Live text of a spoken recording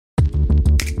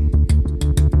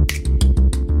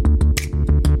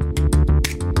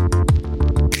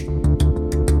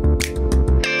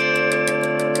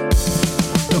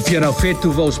je nou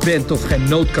virtuoos bent of geen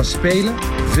noot kan spelen,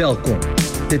 welkom.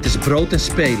 Dit is Brood en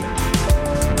Spelen.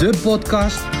 De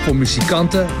podcast voor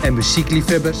muzikanten en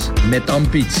muziekliefhebbers met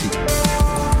ambitie.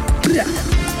 Ja.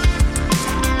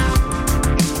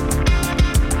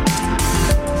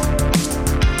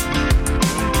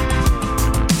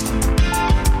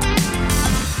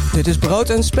 Dit is Brood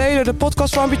en Spelen, de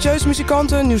podcast voor ambitieuze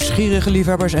muzikanten, nieuwsgierige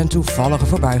liefhebbers en toevallige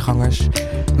voorbijgangers.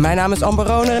 Mijn naam is Amber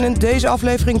Roner en in deze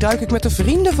aflevering duik ik met de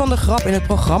Vrienden van de GRAP in het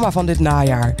programma van dit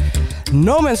najaar.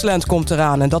 No Man's Land komt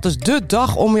eraan en dat is de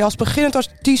dag om je als beginnend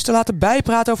artiest te laten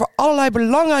bijpraten over allerlei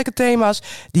belangrijke thema's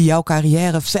die jouw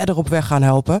carrière verder op weg gaan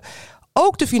helpen.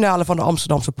 Ook de finale van de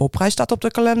Amsterdamse Popprijs staat op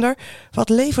de kalender. Wat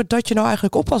levert dat je nou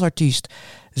eigenlijk op als artiest?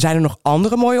 Zijn er nog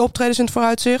andere mooie optredens in het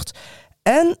vooruitzicht?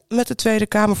 En met de Tweede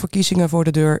Kamerverkiezingen voor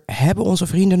de deur hebben onze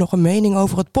vrienden nog een mening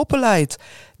over het popbeleid.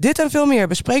 Dit en veel meer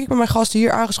bespreek ik met mijn gasten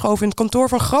hier aangeschoven in het kantoor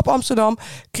van GRAP Amsterdam.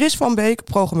 Chris van Beek,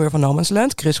 programmeur van No Man's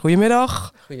Land. Chris,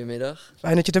 goedemiddag. Goedemiddag.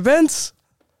 Fijn dat je er bent.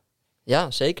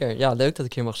 Ja, zeker. Ja, leuk dat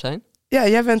ik hier mag zijn. Ja,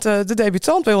 jij bent de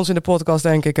debutant bij ons in de podcast,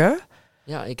 denk ik, hè?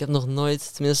 Ja, ik heb nog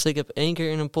nooit, tenminste ik heb 1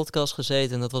 keer in een podcast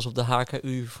gezeten en dat was op de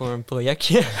HKU voor een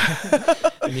projectje.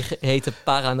 Die heette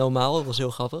Paranormaal, dat was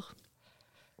heel grappig.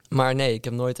 Maar nee, ik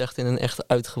heb nooit echt in een echt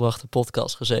uitgebrachte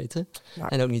podcast gezeten. Nou,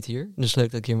 en ook niet hier. Dus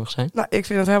leuk dat ik hier mag zijn. Nou, ik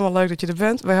vind het helemaal leuk dat je er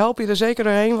bent. We helpen je er zeker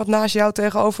doorheen. Want naast jou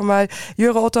tegenover mij,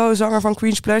 Jurre Otto, zanger van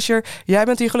Queen's Pleasure. Jij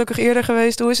bent hier gelukkig eerder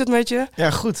geweest. Hoe is het met je? Ja,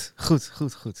 goed.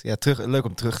 Ja, leuk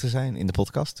om terug te zijn in de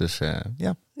podcast. Dus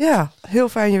ja. Ja, heel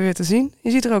fijn je weer te zien.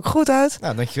 Je ziet er ook goed uit.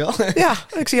 Nou, dankjewel. Ja,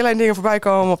 ik zie alleen dingen voorbij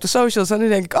komen op de socials. En nu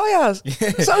denk ik, oh ja,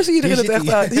 zo zie je er in het echt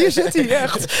uit. Hier zit hij,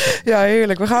 echt. Ja,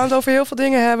 heerlijk. We gaan het over heel veel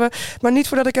dingen hebben. Maar niet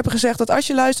voordat ik heb gezegd dat als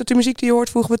je luistert, de muziek die je hoort,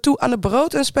 voegen we toe aan de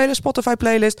Brood en Spelen Spotify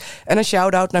playlist. En een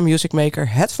shout-out naar Music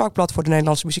Maker, het vakblad voor de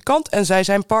Nederlandse muzikant. En zij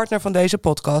zijn partner van deze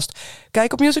podcast.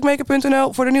 Kijk op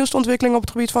musicmaker.nl voor de nieuwste ontwikkelingen op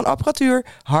het gebied van apparatuur,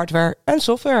 hardware en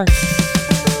software.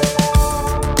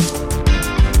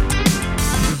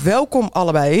 Welkom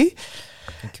allebei.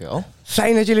 Dankjewel.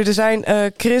 Fijn dat jullie er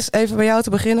zijn. Chris, even bij jou te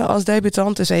beginnen als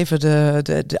debutant is even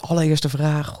de allereerste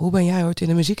vraag. Hoe ben jij ooit in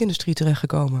de muziekindustrie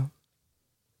terechtgekomen?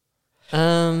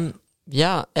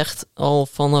 Ja, echt al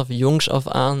vanaf jongs af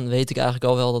aan weet ik eigenlijk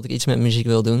al wel dat ik iets met muziek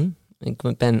wil doen.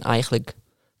 Ik ben eigenlijk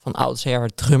van oudsher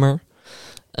drummer.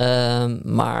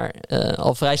 Maar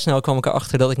al vrij snel kwam ik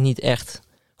erachter dat ik niet echt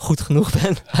goed genoeg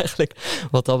ben eigenlijk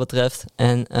wat dat betreft.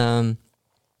 En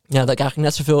ja, dat ik eigenlijk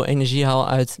net zoveel energie haal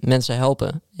uit mensen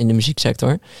helpen in de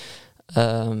muzieksector.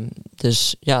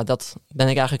 Dus ja, dat ben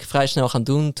ik eigenlijk vrij snel gaan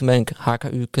doen. Toen ben ik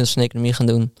HKU kunst en economie gaan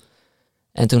doen.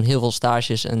 En toen heel veel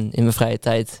stages en in mijn vrije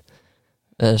tijd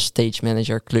stage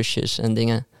manager, klusjes en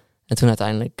dingen. En toen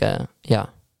uiteindelijk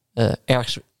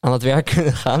ergens aan het werk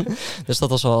kunnen gaan. Dus dat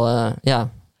was wel,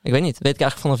 ik weet niet. Weet ik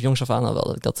eigenlijk vanaf jongs af aan al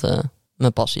wel dat dat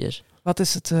mijn passie is. Wat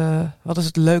is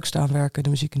het leukste aan werken in de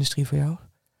muziekindustrie voor jou?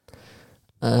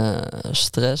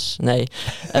 Stress? Nee.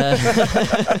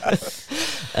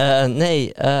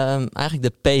 Eigenlijk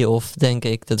de payoff, denk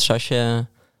ik. Dat is als je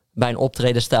bij een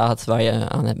optreden staat waar je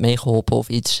aan hebt meegeholpen of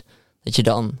iets, dat je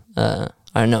dan, I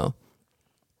don't know.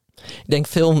 Ik denk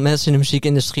veel mensen in de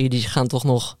muziekindustrie die gaan toch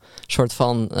nog soort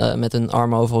van met hun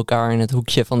armen over elkaar in het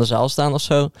hoekje van de zaal staan of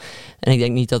zo. En ik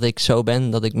denk niet dat ik zo ben,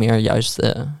 dat ik meer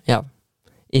juist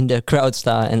in de crowd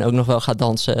sta en ook nog wel ga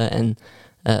dansen en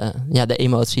de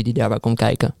emotie die daarbij komt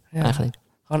kijken, eigenlijk.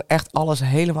 Gewoon echt alles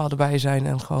helemaal erbij zijn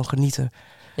en gewoon genieten.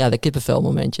 Ja, de kippenvel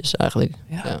momentjes eigenlijk.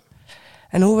 Ja.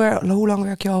 En hoe lang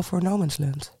werk je al voor No Man's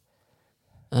Land?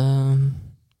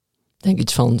 Denk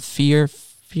iets van 4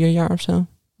 jaar of zo.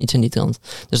 Iets in die trant.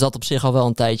 Dus dat op zich al wel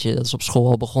een tijdje. Dat is op school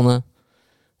al begonnen.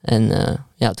 En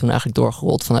toen eigenlijk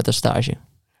doorgerold vanuit de stage.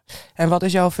 En wat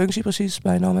is jouw functie precies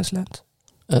bij No Man's Land?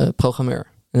 Programmeur.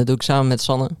 En dat doe ik samen met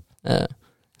Sanne.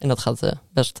 En dat gaat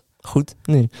best goed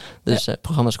nu. Dus het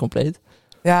programma is compleet.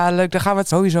 Ja, leuk. Daar gaan we het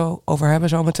sowieso over hebben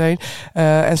zometeen.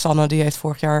 En Sanne die heeft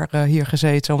vorig jaar hier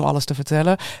gezeten om alles te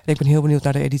vertellen. En ik ben heel benieuwd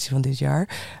naar de editie van dit jaar.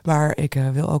 Maar ik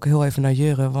wil ook heel even naar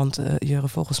Jurre. Want Jurre,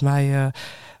 volgens mij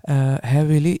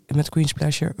hebben jullie met Queen's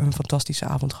Pleasure een fantastische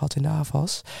avond gehad in de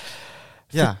AVAS.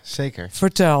 Ja, zeker.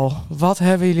 Vertel, wat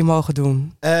hebben jullie mogen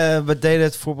doen? We deden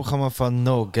het voorprogramma van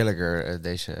Noel Gallagher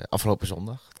deze afgelopen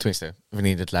zondag. Tenminste,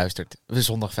 wanneer je het luistert.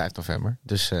 Zondag 5 november.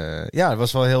 Dus het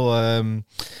was wel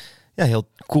heel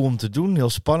cool om te doen. Heel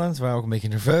spannend. We waren ook een beetje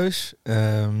nerveus.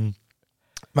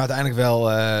 Maar uiteindelijk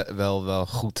wel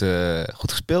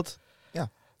goed gespeeld. Ja.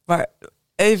 Maar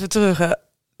even terug,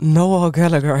 Noel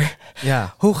Gallagher.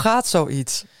 Ja. Hoe gaat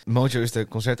zoiets? Mojo is de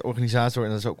concertorganisator en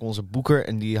dat is ook onze boeker.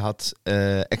 En die had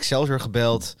Excelsior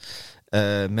gebeld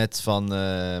met van...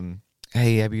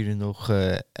 hey, hebben jullie nog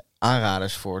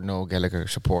aanraders voor Noel Gallagher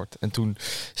support. En toen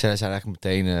zeiden zij eigenlijk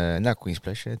meteen naar Queen's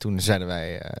Pleasure. En toen zeiden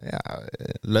wij,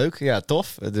 leuk, ja,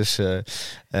 tof. Dus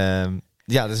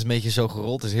dat is een beetje zo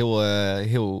gerold. Het is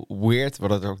heel weird. We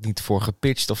hadden er ook niet voor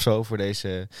gepitcht of zo, voor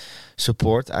deze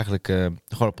support. Eigenlijk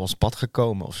gewoon op ons pad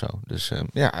gekomen of zo. Dus een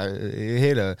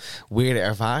hele weirde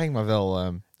ervaring, maar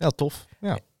wel tof.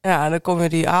 Ja. Ja, en dan kom je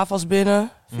die AVAS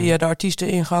binnen, via de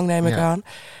artiesteningang neem ik aan.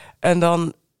 En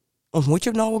dan ontmoet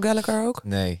je Noel Gallagher ook?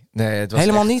 Nee, het was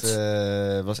helemaal echt, niet.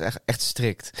 Het was echt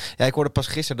strikt. Ja, ik hoorde pas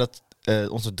gisteren dat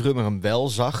onze drummer hem wel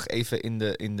zag, even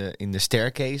in de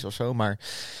staircase of zo, maar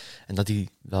en dat hij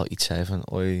wel iets zei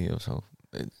van oei of zo.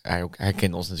 Hij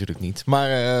kende ons natuurlijk niet.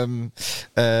 Maar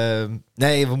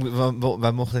nee,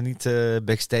 wij mochten niet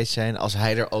backstage zijn als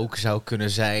hij er ook zou kunnen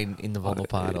zijn in de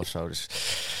wandelpaden of zo. Dus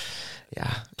ja.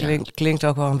 Klinkt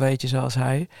ook wel een beetje zoals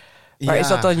hij. Maar is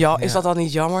dat dan is dat dan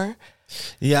niet jammer?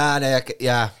 Ja, nee,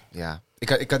 ja.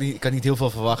 Ik had niet heel veel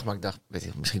verwacht, maar ik dacht,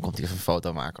 misschien komt hij even een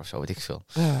foto maken of zo, weet ik veel.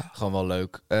 Ja. Gewoon wel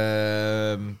leuk.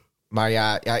 Maar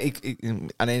ik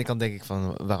aan de ene kant denk ik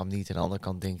van, waarom niet? En aan de andere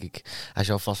kant denk ik, hij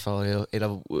zou vast wel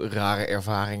hele rare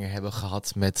ervaringen hebben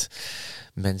gehad met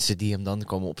mensen die hem dan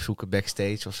komen opzoeken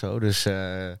backstage of zo. Dus,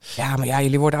 Ja, maar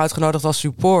jullie worden uitgenodigd als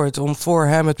support om voor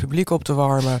hem het publiek op te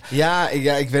warmen. Ja,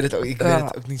 ik weet het ook. Ik weet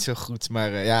het ook niet zo goed,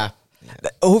 maar ja.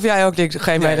 Hoef jij ook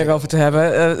geen mening over te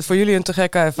hebben. Voor jullie een te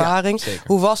gekke ervaring. Ja,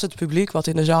 hoe was het publiek wat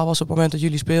in de zaal was op het moment dat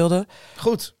jullie speelden?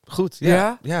 Goed.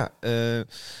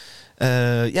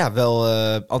 Ja, wel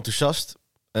enthousiast.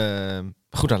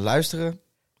 Goed aan het luisteren.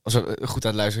 Goed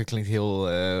aan het luisteren klinkt heel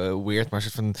weird, maar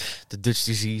soort van de Dutch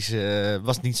disease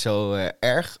was niet zo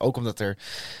erg. Ook omdat er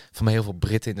van mij heel veel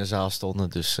Britten in de zaal stonden.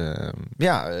 Dus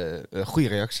goede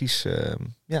reacties.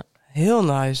 Ja. Heel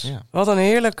nice. Ja. Wat een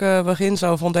heerlijk begin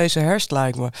zo van deze herfst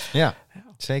lijkt me. Ja,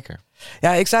 zeker.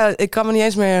 Ja, ik kan me niet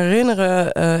eens meer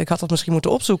herinneren. Ik had dat misschien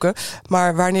moeten opzoeken.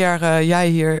 Maar wanneer jij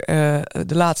hier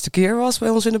de laatste keer was bij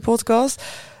ons in de podcast.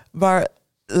 Maar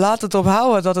laat het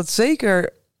ophouden dat het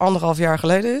zeker 1,5 jaar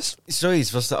geleden is.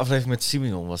 Zoiets, was de aflevering met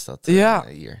Simeon was dat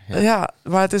hier. Ja,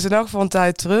 maar het is in elk geval een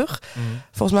tijd terug.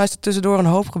 Volgens mij is er tussendoor een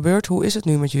hoop gebeurd. Hoe is het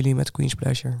nu met jullie met Queen's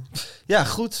Pleasure? Ja,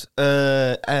 goed.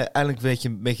 Eindelijk weet je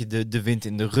een beetje de wind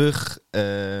in de rug.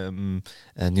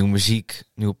 Nieuwe muziek,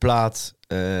 nieuwe plaat,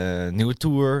 nieuwe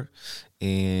tour.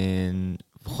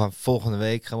 Volgende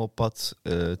week gaan we op pad.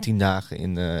 10 dagen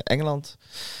in Engeland.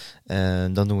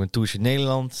 Dan doen we een toertje in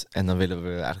Nederland. En dan willen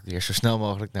we eigenlijk weer zo snel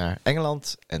mogelijk naar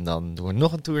Engeland. En dan doen we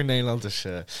nog een tour in Nederland. Dus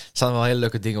er staan wel hele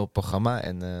leuke dingen op het programma.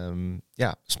 En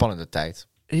spannende tijd.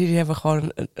 Jullie hebben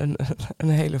gewoon een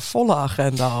hele volle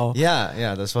agenda al.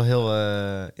 Ja, dat is wel heel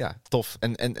tof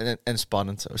en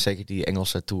spannend. Zeker die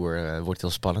Engelse tour wordt heel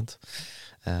spannend.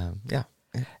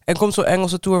 En komt zo'n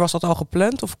Engelse tour, was dat al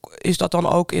gepland? Of is dat dan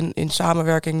ook in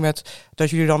samenwerking met dat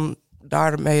jullie dan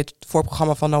daarmee het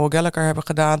voorprogramma van Noel Gallagher hebben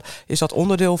gedaan? Is dat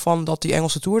onderdeel van dat die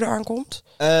Engelse tour eraan komt?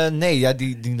 Nee, ja,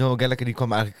 die Noel Gallagher die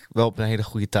kwam eigenlijk wel op een hele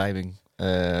goede timing.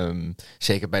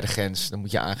 Zeker bij de grens. Dan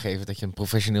moet je aangeven dat je een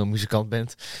professioneel muzikant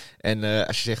bent. En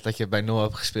als je zegt dat je bij Noel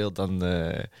hebt gespeeld, dan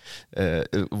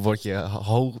word je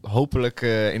hopelijk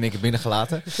in één keer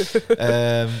binnengelaten.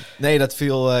 Nee, dat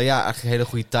viel eigenlijk een hele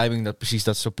goede timing. Dat precies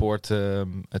dat support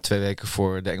 2 weken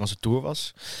voor de Engelse tour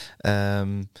was.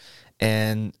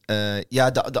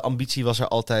 De ambitie was er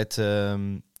altijd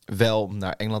wel om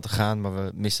naar Engeland te gaan, maar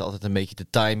we misten altijd een beetje de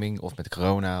timing, of met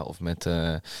corona, of met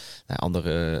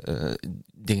andere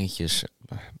dingetjes.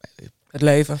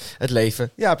 Het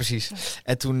leven, ja precies.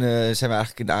 En toen zijn we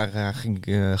eigenlijk in de aanraking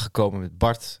gekomen met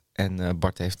Bart. En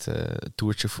Bart heeft een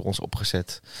toertje voor ons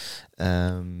opgezet.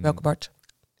 Welke Bart?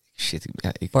 Shit,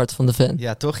 Bart van de Ven.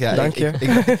 Ja, toch? Ja, dank je.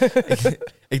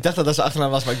 Ik dacht dat dat zijn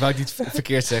achternaam was, maar ik wou het niet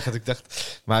verkeerd zeggen. Dus ik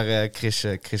dacht, maar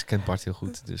Chris kent Bart heel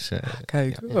goed. Dus,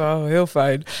 kijk, wow, heel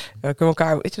fijn. We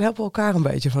helpen elkaar een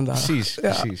beetje vandaag. Precies.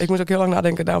 Ik moet ook heel lang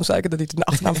nadenken. Daarom zei ik het niet. De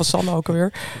achternaam van Sanne ook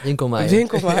alweer.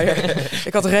 Winkelmeijer.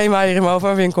 Ik had Reemeijer in mijn hoofd,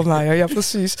 maar Winkelmeijer. Ja,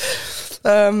 precies.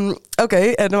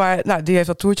 Maar die heeft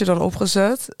dat toertje dan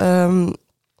opgezet.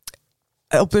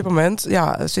 Op dit moment,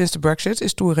 sinds de Brexit,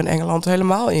 is tour in Engeland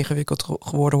helemaal ingewikkeld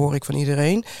geworden, hoor ik van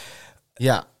iedereen.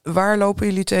 Ja. Waar lopen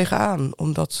jullie tegenaan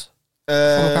om dat voor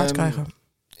elkaar te krijgen?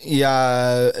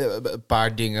 Ja, een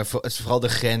paar dingen. Het is vooral de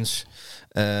grens.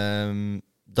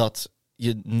 Dat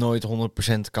je nooit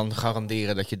 100% kan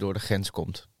garanderen dat je door de grens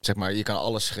komt. Zeg maar, je kan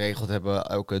alles geregeld hebben,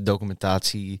 elke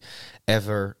documentatie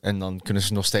ever. En dan kunnen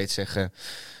ze nog steeds zeggen,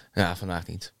 ja, vandaag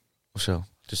niet. Of zo.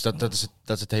 Dus dat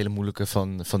is het hele moeilijke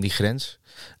van die grens.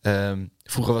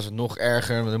 Vroeger was het nog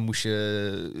erger, want dan moest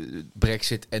je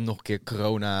Brexit en nog een keer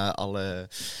corona, alle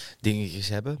dingetjes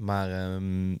hebben. Maar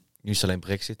Nu is het alleen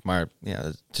Brexit, maar ja,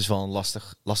 het is wel een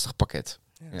lastig pakket.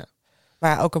 Ja.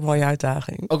 Maar ook een mooie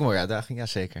uitdaging. Ook een mooie uitdaging, ja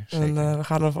zeker. En we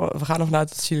gaan ervan uit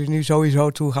dat ze jullie nu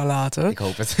sowieso toe gaan laten. Ik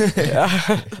hoop het. Ja.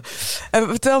 En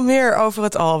vertel meer over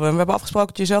het album. We hebben afgesproken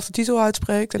dat je zelf de titel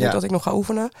uitspreekt en niet dat ik nog ga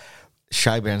oefenen.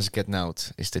 Shy Bands Get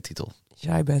Nowed is de titel.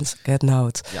 Shy Bands Get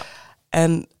Nowed. Ja.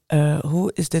 En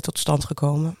hoe is dit tot stand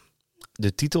gekomen?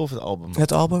 De titel of het album?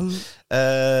 Het album?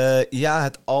 Ja,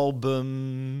 het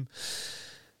album.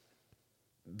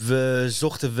 We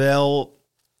zochten wel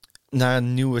naar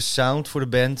een nieuwe sound voor de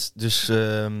band. Dus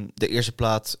de eerste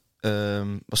plaat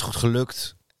was goed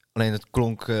gelukt. Alleen het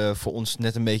klonk voor ons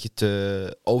net een beetje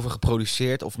te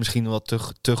overgeproduceerd. Of misschien wel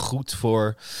te goed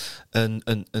voor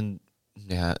een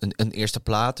eerste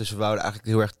plaat. Dus we wouden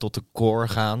eigenlijk heel erg tot de core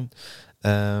gaan.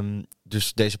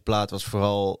 Dus deze plaat was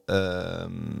vooral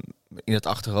in het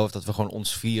achterhoofd dat we gewoon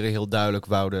ons vieren heel duidelijk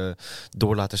wouden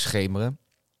door laten schemeren.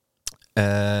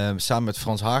 Samen met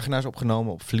Frans Hagenaars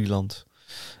opgenomen op Vlieland.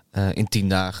 In 10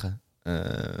 dagen.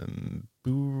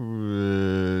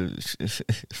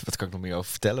 Wat kan ik nog meer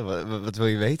over vertellen? Wat wil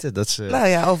je weten? Dat ze... Nou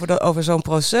ja, over zo'n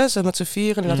proces en met z'n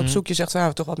vieren. En dat op zoek je zegt,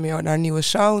 we toch wat meer naar een nieuwe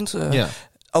sound.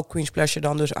 Ook Queen's Pleasure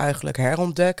dan dus eigenlijk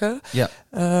herontdekken. Ja.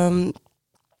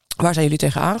 Waar zijn jullie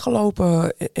tegen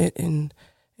aangelopen in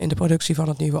de productie van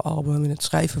het nieuwe album? In het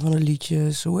schrijven van de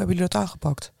liedjes? Hoe hebben jullie dat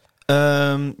aangepakt?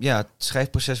 Het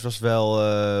schrijfproces was wel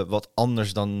wat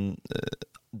anders dan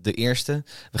de eerste.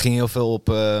 We gingen heel veel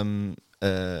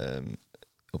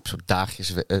op soort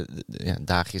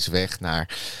dagjes weg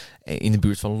naar... In de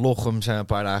buurt van Lochem zijn we een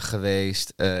paar dagen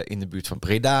geweest. In de buurt van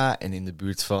Breda en in de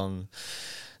buurt van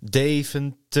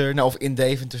Deventer. Of in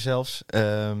Deventer zelfs.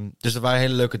 Dus dat waren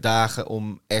hele leuke dagen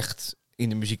om echt in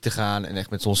de muziek te gaan. En echt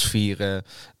met ons vieren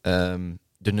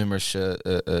de nummers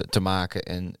te maken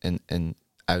en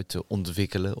uit te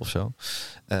ontwikkelen of zo.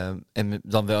 En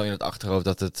dan wel in het achterhoofd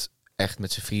dat het echt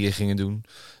met z'n vieren gingen doen.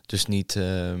 Dus niet...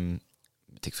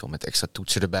 ik veel met extra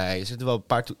toetsen erbij. Er zitten wel een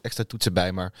paar extra toetsen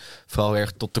bij, maar vooral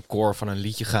erg tot de core van een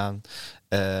liedje gaan.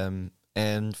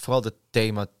 En vooral de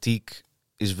thematiek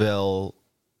is wel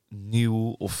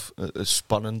nieuw of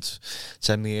spannend. Het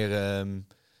zijn meer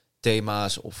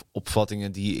thema's of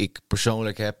opvattingen die ik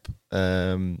persoonlijk heb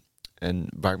en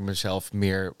waar ik mezelf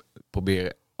meer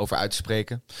probeer over uit te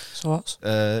spreken. Zoals?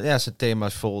 Het zijn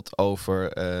thema's bijvoorbeeld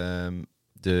over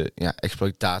de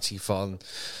exploitatie van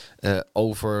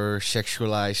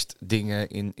oversexualized dingen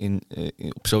in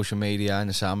op social media en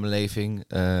de samenleving.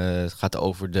 Het gaat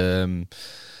over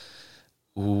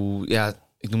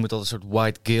ik noem het altijd een soort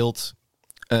white guilt.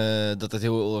 Dat het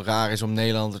heel raar is om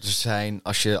Nederlander te zijn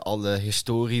als je alle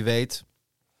historie weet.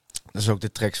 Dat is ook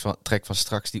de track van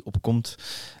straks die opkomt.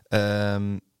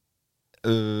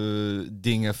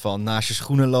 Dingen van naast je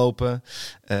schoenen lopen.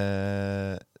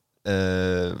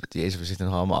 Jezus, we zitten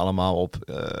nog allemaal op.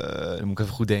 Dan moet ik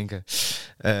even goed denken.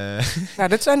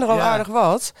 Dit zijn er al aardig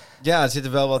wat. Ja, er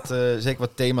zitten wel wat, zeker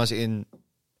wat thema's in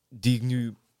die ik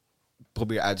nu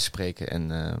probeer uit te spreken.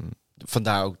 En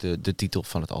vandaar ook de titel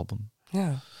van het album.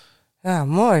 Ja,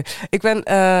 mooi.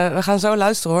 We gaan zo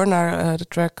luisteren hoor naar de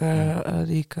track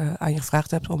die ik aan je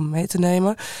gevraagd heb om mee te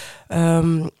nemen.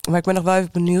 Maar ik ben nog wel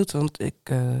even benieuwd, want ik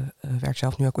werk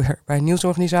zelf nu ook weer bij een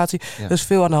nieuwsorganisatie. Ja. Er is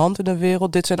veel aan de hand in de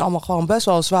wereld. Dit zijn allemaal gewoon best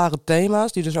wel zware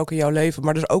thema's die dus ook in jouw leven,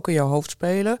 maar dus ook in jouw hoofd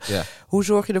spelen. Ja. Hoe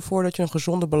zorg je ervoor dat je een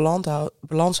gezonde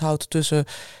balans houdt tussen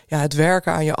het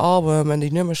werken aan je album en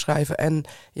die nummers schrijven en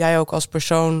jij ook als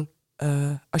persoon,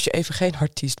 als je even geen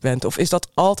artiest bent? Of is dat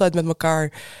altijd met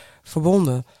elkaar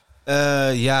verbonden?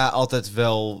 Altijd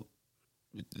wel.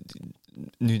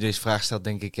 Nu deze vraag stelt,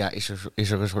 denk ik, is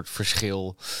er een soort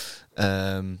verschil?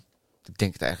 Ik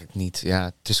denk het eigenlijk niet. Ja,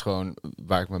 het is gewoon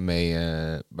waar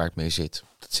ik mee zit.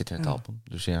 Dat zit in het album.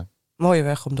 Dus ja. Mooie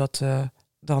weg om dat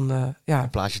dan een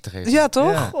plaatje te geven. Ja,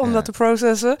 toch? Om dat te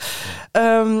processen.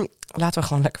 Ja. Laten we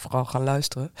gewoon lekker vooral gaan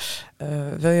luisteren.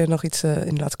 Wil je nog iets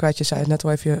inderdaad kwijt? Je zei het net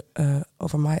al even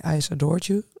over My Eyes Adored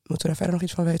You. Moeten we daar verder nog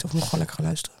iets van weten of moet je gewoon lekker gaan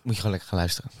luisteren? Moet je gewoon lekker gaan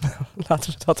luisteren.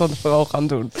 Laten we dat dan vooral gaan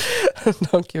doen.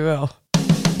 Dankjewel.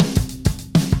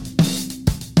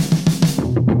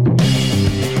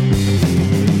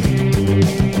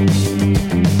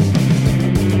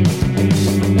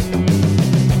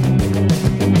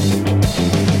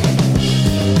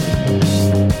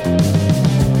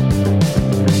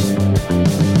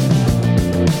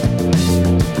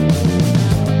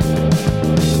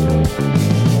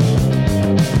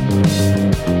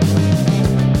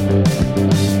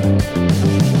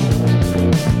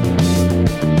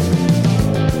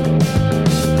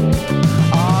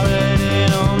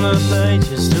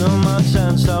 pages to my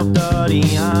sense of dirty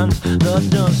hands. The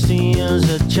dusty is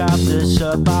a chapters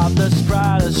about the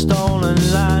spread of stolen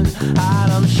land.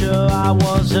 And I'm sure I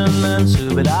wasn't meant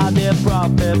to, but I did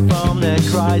profit from their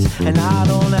cries. And I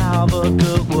don't have a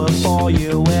good word for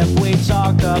you if we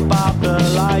talk about the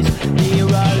lies. The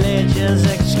religious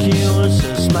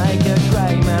excuses make a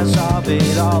great mess of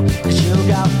it all. Cause you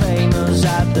got famous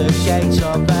at the gates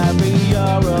of every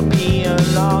European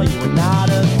law. You were not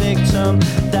a victim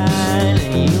then,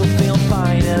 and you feel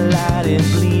fine and let it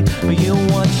bleed. But you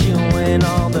want you and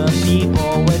all the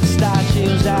people with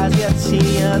statues as your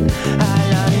teeth. And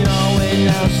I know it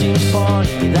now seems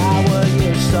funny that what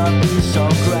used to be so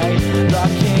great. The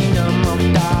kingdom of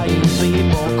dying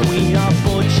people, queen of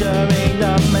butchering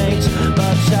the mates.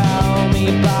 But tell me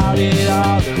about it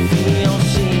all, the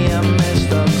VOC and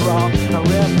Mr. Crawl. I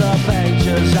rip the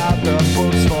pages out the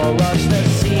books for us to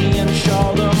see and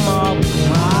show them all.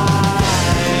 My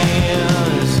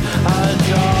eyes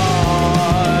adore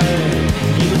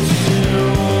you too,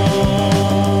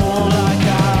 like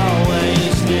I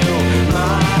always do.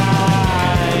 My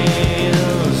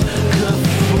eyes could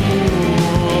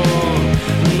fool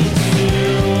me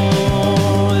too.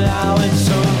 Now it's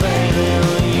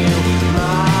surveilling you.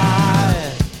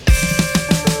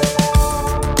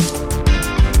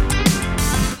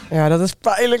 Ja, dat is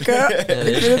pijnlijk, hè?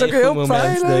 Ik vind het ook heel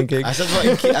pijnlijk. Denk ik.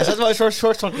 Hij zat wel een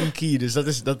soort van in key, dus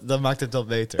dat maakt het wel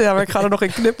beter. Ja, maar ik ga er nog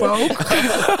in knippen ook.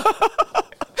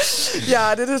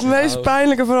 Ja, dit is het meest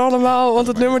pijnlijke van allemaal, want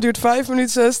het nummer duurt 5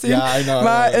 minuten 16. Ja,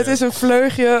 maar het is een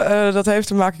vleugje, dat heeft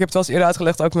te maken, ik heb het al eens eerder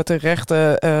uitgelegd, ook met de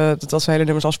rechten. Dat als we hele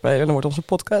nummers afspelen, dan wordt onze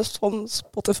podcast van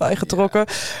Spotify getrokken.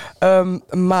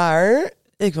 Maar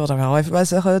ik wil daar wel even bij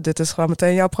zeggen, dit is gewoon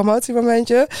meteen jouw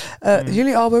promotiemomentje.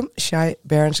 Jullie album, Shy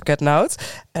Bairns Get Nout.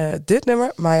 Dit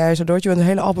nummer, Maar jij zo doortje, het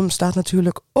hele album staat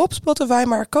natuurlijk op Spotify,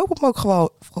 maar koop hem ook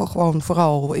gewoon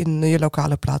vooral in je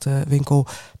lokale platenwinkel.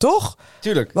 Toch?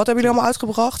 Tuurlijk. Wat hebben jullie allemaal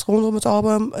uitgebracht rondom het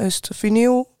album? Is het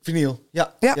vinyl? Vinyl,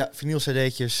 ja vinyl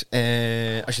cd'tjes.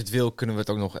 Als je het wil, kunnen we het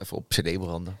ook nog even op cd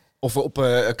branden. Of op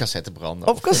cassette branden.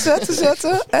 Op cassette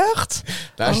zetten? Echt?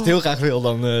 Nou, als je het heel graag wil,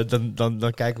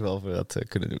 dan kijken we wel of we dat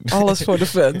kunnen doen. Alles voor de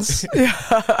fans.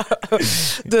 Ja.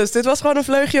 Dus dit was gewoon een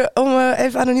vleugje om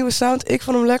even aan een nieuwe sound. Ik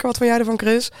vond hem lekker. Wat vond jij ervan,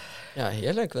 Chris? Ja,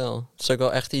 heerlijk wel. Het is ook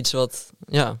wel echt iets wat...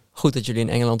 Ja, goed dat jullie in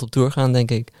Engeland op tour gaan,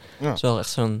 denk ik. Ja. Het is wel echt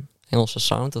zo'n Engelse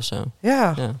sound of zo.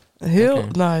 Ja. Heel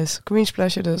nice. Queen's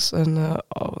Pleasure dus. En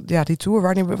die tour.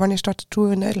 Wanneer start de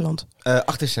tour in Nederland?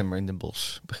 8 december in Den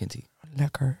Bosch begint hij.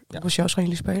 Lekker. Hoeveel shows gaan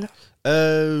jullie spelen?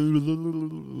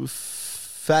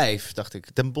 5, dacht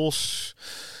ik. Den Bosch,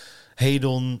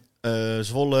 Hedon,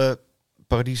 Zwolle,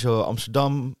 Paradiso,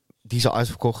 Amsterdam. Die is al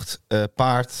uitverkocht.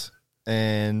 Paard.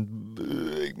 En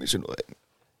ik mis er nog één.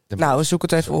 Nou, we zoeken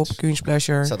het even op. Queen's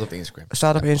Pleasure. Staat op Instagram.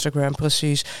 Staat op Instagram,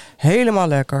 precies. Helemaal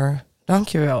lekker.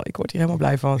 Dankjewel. Ik word hier helemaal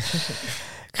blij van.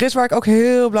 Chris, waar ik ook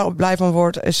heel blij van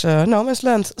word, is No Man's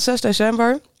Land. 6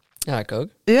 december. Ja, ik ook.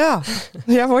 Ja.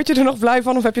 Word je er nog blij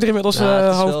van of heb je er inmiddels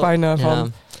hoofdpijn van? Ja,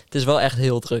 het is wel echt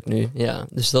heel druk nu. Ja.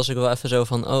 Dus dat was ook wel even zo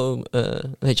van,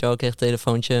 weet je wel, ik kreeg een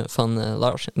telefoontje van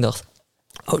Lars. Ik dacht,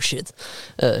 oh shit,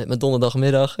 met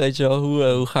donderdagmiddag, weet je wel,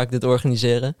 hoe ga ik dit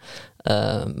organiseren?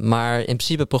 Maar in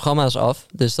principe het programma is af,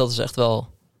 dus dat is echt wel...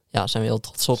 Ja, zijn we heel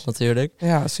trots op natuurlijk.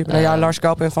 Ja, super. Lars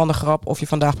Kalp en Van de Grap, of je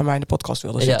vandaag bij mij in de podcast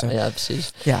wilde zitten. Ja,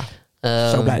 precies. Ja.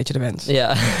 Zo blij dat je er bent.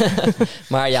 Ja,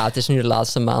 maar ja, het is nu de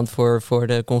laatste maand voor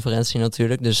de conferentie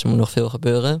natuurlijk. Dus er moet nog veel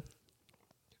gebeuren.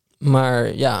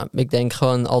 Maar ja, ik denk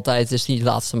gewoon altijd is die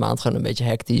laatste maand gewoon een beetje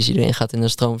hectisch. Iedereen gaat in een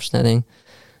stroomversnelling.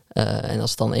 En als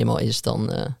het dan eenmaal is,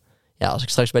 dan... als ik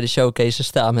straks bij de showcase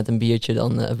sta met een biertje,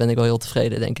 dan ben ik wel heel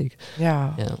tevreden, denk ik.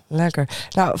 Ja, lekker.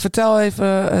 Nou, vertel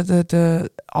even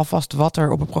alvast wat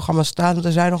er op het programma staat.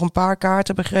 Er zijn nog een paar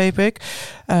kaarten, begreep ik.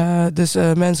 Dus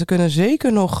mensen kunnen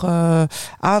zeker nog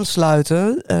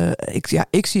aansluiten.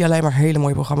 Ik zie alleen maar hele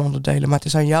mooie programma-onderdelen. Maar het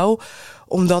is aan jou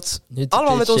om dat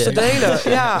allemaal met ons te delen.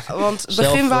 Ja, want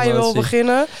begin waar je wil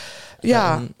beginnen.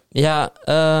 Ja.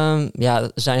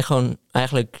 Er zijn gewoon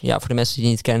eigenlijk, voor de mensen die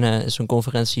het niet kennen, is een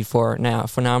conferentie voor,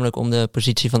 voornamelijk om de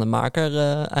positie van de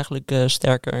maker eigenlijk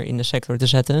sterker in de sector te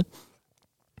zetten.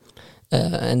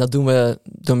 En dat doen we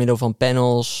door middel van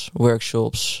panels,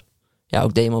 workshops,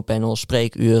 ook demo-panels,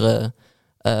 spreekuren.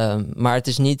 Maar het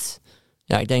is niet,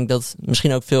 ik denk dat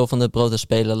misschien ook veel van de Brood en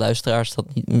Spelen luisteraars dat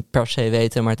niet per se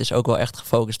weten, maar het is ook wel echt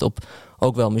gefocust op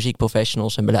ook wel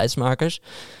muziekprofessionals en beleidsmakers.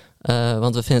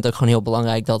 Want we vinden het ook gewoon heel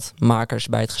belangrijk dat makers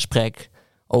bij het gesprek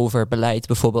over beleid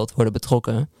bijvoorbeeld worden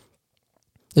betrokken.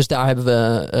 Dus daar hebben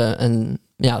we een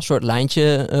een soort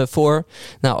lijntje voor.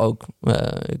 Nou, ook,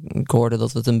 ik hoorde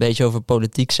dat we het een beetje over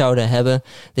politiek zouden hebben. Er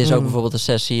is ook bijvoorbeeld een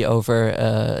sessie over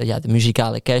de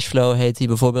muzikale cashflow, heet die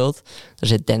bijvoorbeeld. Daar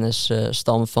zit Dennis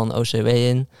Stam van OCW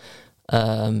in.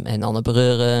 En Anne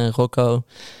Breuren en Rocco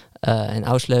en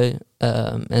Ausleu.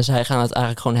 En zij gaan het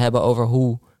eigenlijk gewoon hebben over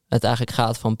hoe het eigenlijk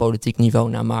gaat van politiek niveau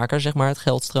naar maker, zeg maar, het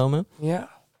geldstromen. Ja.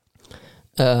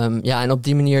 En op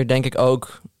die manier denk ik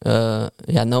ook... No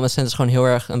Man's Land is gewoon heel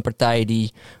erg een partij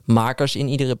die makers in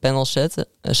iedere panel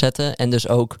zetten. En dus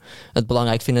ook het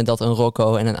belangrijk vinden dat een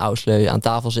Rocco en een Ausleu aan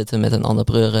tafel zitten met een Anne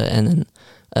Breuren en een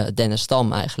Dennis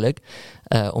Stam eigenlijk.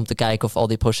 Om te kijken of al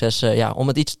die processen... om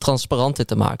het iets transparanter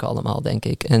te maken allemaal, denk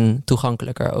ik. En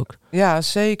toegankelijker ook. Ja,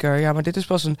 zeker. Ja, maar dit is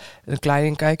pas een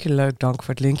klein kijkje. Leuk, dank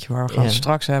voor het linkje. Maar we gaan het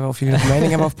straks hebben of jullie nog mening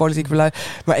hebben over politiek beleid.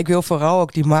 Maar ik wil vooral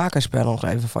ook die makerspanel nog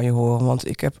even van je horen. Want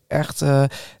ik heb echt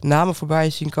namen voorbij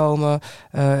zien komen.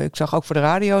 Ik zag ook voor de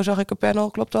radio een panel,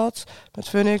 klopt dat? Met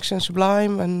Funix en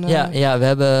Sublime. En, Ja, we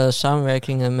hebben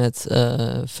samenwerkingen met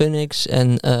Funix.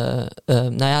 En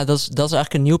dat is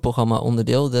eigenlijk een nieuw programma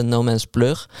onderdeel. De No Man's Plug.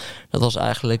 Dat was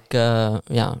eigenlijk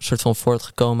een soort van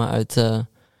voortgekomen uit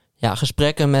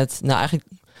gesprekken met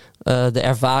de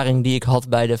ervaring die ik had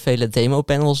bij de vele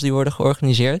demo-panels die worden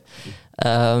georganiseerd.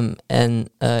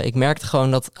 Ik merkte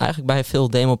gewoon dat eigenlijk bij veel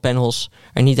demo-panels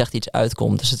er niet echt iets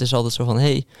uitkomt. Dus het is altijd zo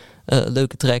van,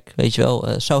 leuke track, weet je wel,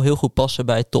 zou heel goed passen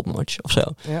bij Top Notch of zo.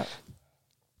 Ja.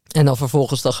 En dan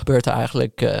vervolgens dan gebeurt er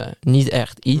eigenlijk niet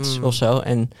echt iets of zo.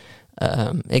 En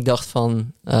ik dacht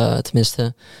van,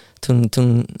 tenminste...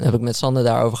 Toen heb ik met Sander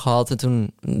daarover gehad en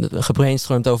toen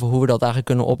gebrainstormd over hoe we dat eigenlijk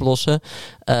kunnen oplossen.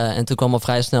 En toen kwam al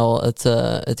vrij snel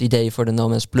het idee voor de No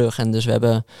Man's Plug. En dus we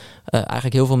hebben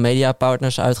eigenlijk heel veel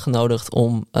mediapartners uitgenodigd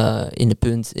om in de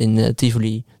Punt in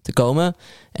Tivoli te komen.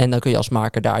 En dan kun je als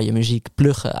maker daar je muziek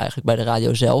pluggen eigenlijk bij de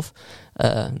radio zelf.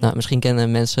 Misschien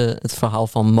kennen mensen het verhaal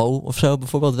van Mo of zo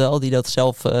bijvoorbeeld wel, die dat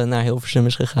zelf naar Hilversum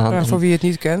is gegaan. Ja, voor wie het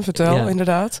niet kent, vertel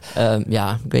inderdaad.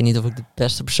 Ik weet niet of ik de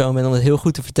beste persoon ben om het heel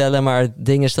goed te vertellen, maar het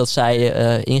ding is dat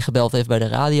zij ingebeld heeft bij de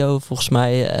radio volgens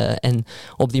mij en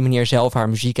op die manier zelf haar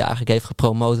muziek eigenlijk heeft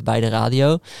gepromoot bij de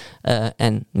radio.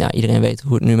 Iedereen weet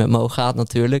hoe het nu met Mo gaat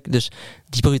natuurlijk. Dus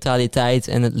die brutaliteit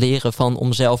en het leren van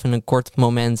om zelf in een kort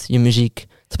moment je muziek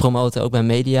te promoten, ook bij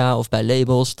media of bij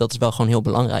labels, dat is wel gewoon heel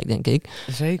belangrijk, denk ik.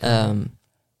 Zeker.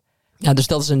 Dus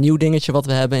dat is een nieuw dingetje wat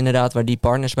we hebben inderdaad, waar die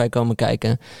partners bij komen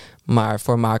kijken. Maar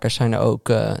voor makers zijn er ook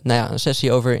een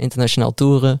sessie over internationaal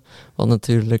toeren, wat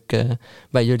natuurlijk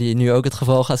bij jullie nu ook het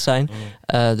geval gaat zijn.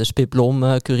 Dus Pip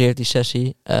Blom cureert die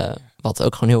sessie, wat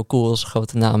ook gewoon heel cool is,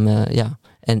 grote naam,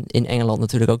 En in Engeland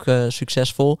natuurlijk ook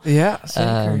succesvol. Ja,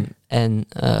 zeker.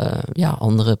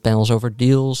 Andere panels over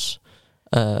deals.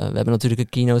 We hebben natuurlijk een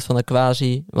keynote van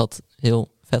Aquasi, wat heel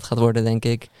vet gaat worden, denk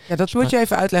ik. Ja, dat moet je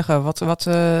even uitleggen.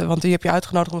 Want die heb je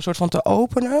uitgenodigd om een soort van te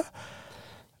openen.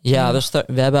 Ja,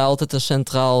 we hebben altijd een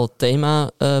centraal thema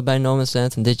bij No Man's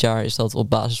Land. En dit jaar is dat op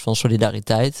basis van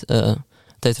solidariteit. Het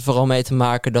heeft er vooral mee te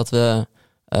maken dat we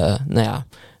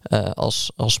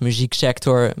als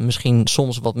muzieksector misschien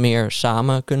soms wat meer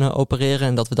samen kunnen opereren.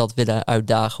 En dat we dat willen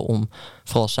uitdagen om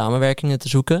vooral samenwerkingen te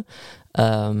zoeken.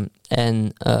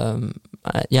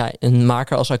 Een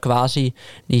maker als Aquasi,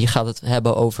 die gaat het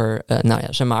hebben over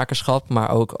zijn makerschap, maar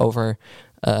ook over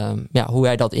hoe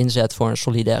hij dat inzet voor een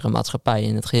solidaire maatschappij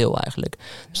in het geheel eigenlijk.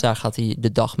 Dus daar gaat hij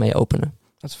de dag mee openen.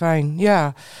 Dat is fijn,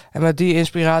 ja. En met die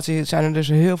inspiratie zijn er dus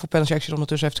heel veel panels. Ik zit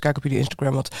ondertussen even te kijken op jullie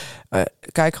Instagram. Want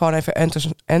kijk gewoon even,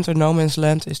 Enter No Man's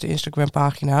Land is de Instagram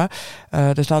pagina.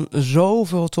 Er staan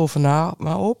zoveel toffe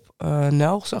namen op.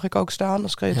 Nelg zag ik ook staan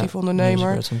als creatief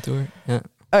ondernemer. Music Rights on Tour, ja.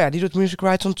 Oh ja, die doet Music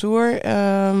Rights on Tour.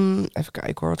 Even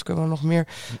kijken hoor, wat kunnen we nog meer?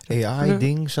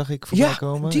 AI-ding zag ik voorbij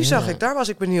komen. Die zag ik. Daar was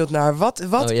ik benieuwd naar. Wat?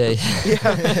 Oh jee.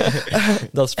 Ja.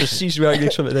 Dat is precies waar ik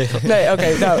niks van weet. Nee,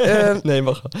 oké. Nee,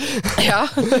 mag. Ja.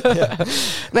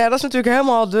 Dat is natuurlijk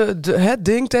helemaal het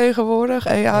ding tegenwoordig.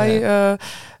 AI. Ja.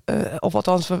 Of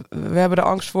althans, we hebben er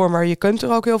angst voor, maar je kunt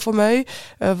er ook heel veel mee.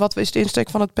 Wat is de insteek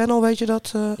van het panel, weet je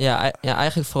dat? Ja,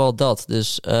 eigenlijk vooral dat.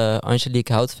 Dus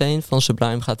Angelique Houtveen van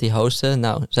Sublime gaat die hosten.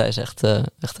 Nou, zij is echt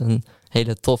een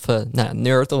hele toffe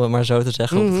nerd, om het maar zo te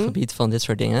zeggen, op het gebied van dit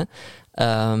soort dingen.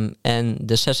 En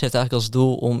de sessie heeft eigenlijk als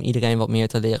doel om iedereen wat meer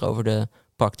te leren over de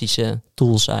praktische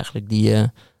tools eigenlijk die je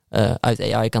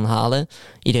uit AI kan halen.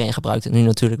 Iedereen gebruikt het nu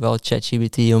natuurlijk wel,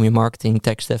 ChatGPT, om je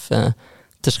marketingtekst even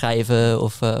te schrijven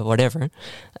of whatever.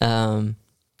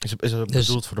 Is dat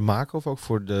bedoeld voor de maker of ook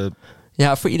voor de...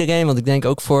 Ja, voor iedereen, want ik denk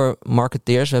ook voor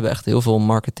marketeers. We hebben echt heel veel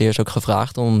marketeers ook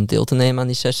gevraagd om deel te nemen aan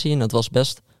die sessie. En dat was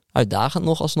best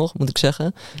uitdagend alsnog, moet ik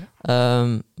zeggen.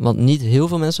 Want niet heel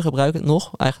veel mensen gebruiken het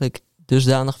nog. Eigenlijk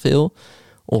dusdanig veel.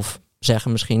 Of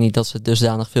zeggen misschien niet dat ze het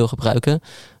dusdanig veel gebruiken.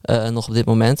 Nog op dit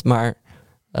moment. Maar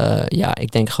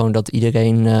ik denk gewoon dat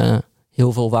iedereen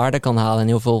heel veel waarde kan halen.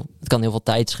 En het kan heel veel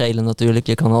tijd schelen natuurlijk.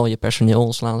 Je kan al je personeel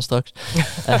ontslaan straks. Dus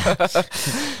ik heb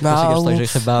straks weer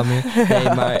geen baan meer. Nee,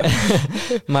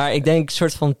 maar ik denk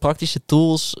soort van praktische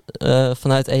tools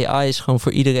vanuit AI is gewoon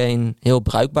voor iedereen heel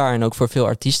bruikbaar. En ook voor veel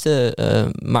artiesten.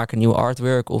 Maak een nieuw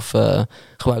artwork of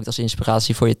gebruik het als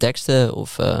inspiratie voor je teksten.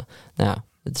 Of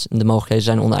de mogelijkheden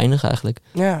zijn oneindig eigenlijk.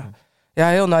 Ja. Ja,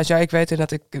 heel nice. Ja, ik weet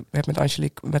dat ik heb met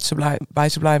Angelique bij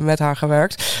Sublime met haar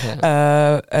gewerkt.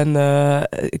 Ja.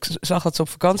 Ik zag dat ze op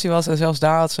vakantie was. En zelfs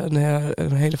daar had ze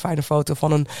een hele fijne foto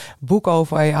van een boek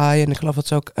over AI. En ik geloof dat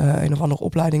ze ook een of andere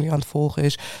opleiding weer aan het volgen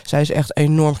is. Zij is echt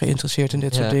enorm geïnteresseerd in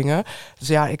dit soort dingen. Dus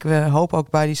ja, ik hoop ook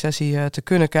bij die sessie te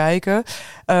kunnen kijken.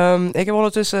 Ik heb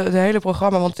ondertussen het hele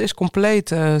programma, want het is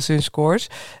compleet sinds kort.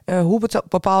 Hoe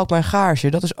bepaal ik mijn gage?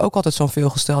 Dat is ook altijd zo'n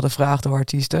veelgestelde vraag door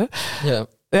artiesten. Ja.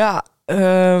 Ja,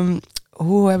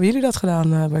 hoe hebben jullie dat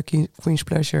gedaan bij Queen's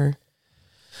Pleasure?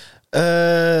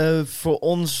 Voor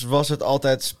ons was het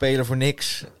altijd spelen voor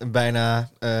niks, bijna.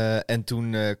 En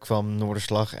toen kwam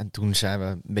Noorderslag en toen zijn we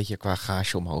een beetje qua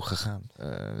gage omhoog gegaan.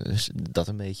 Dus dat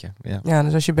een beetje, ja. Ja,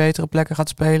 dus als je betere plekken gaat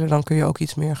spelen, dan kun je ook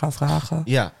iets meer gaan vragen.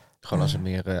 Ja, gewoon als er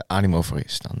meer animo voor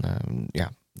is,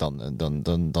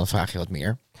 dan vraag je wat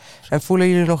meer. En voelen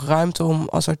jullie nog ruimte om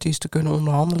als artiest te kunnen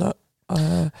onderhandelen?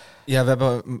 Ja, we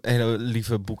hebben een hele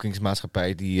lieve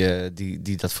boekingsmaatschappij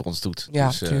die dat voor ons doet. Ja,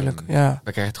 dus, tuurlijk. Ja.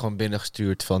 Wij krijgen het gewoon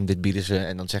binnengestuurd van dit bieden ze.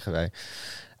 En dan zeggen wij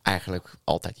eigenlijk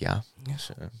altijd ja. Dus,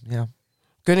 ja.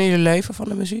 Kunnen jullie leven van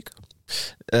de muziek?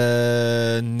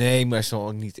 Nee, maar is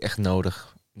nog niet echt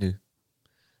nodig nu.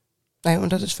 Nee, maar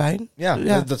dat is fijn.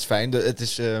 Ja, dat is fijn.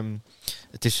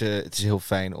 Het is heel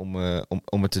fijn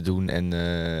om het te doen. En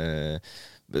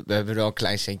we hebben er wel een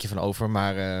klein centje van over,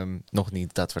 maar nog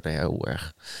niet dat we er heel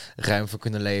erg ruim voor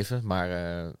kunnen leven. Maar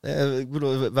ik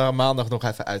bedoel, we waren maandag nog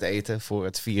even uit eten voor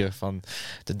het vieren van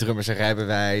de drummers en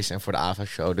rijbewijs en voor de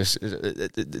AVA-show. Dus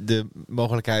de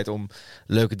mogelijkheid om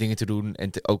leuke dingen te doen en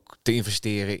ook te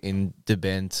investeren in de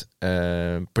band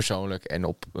persoonlijk en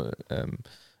op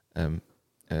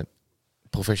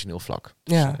professioneel vlak.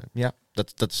 Ja. Dus,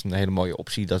 dat is een hele mooie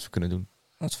optie dat we kunnen doen.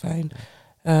 Dat is fijn.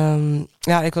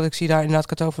 Ik zie daar inderdaad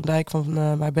Cato van Dijk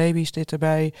van My Babies dit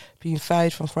erbij. Pien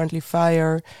Feit van Friendly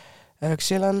Fire.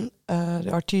 Xillen,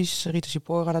 de artiest. Rita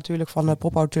Sipora natuurlijk van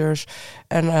Popauteurs.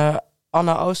 En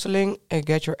Anna Oosterling,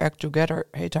 Get Your Act Together,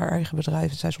 heet haar eigen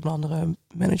bedrijf. Zij is onder andere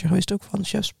manager geweest ook van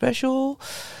Chef Special.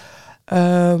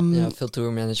 Veel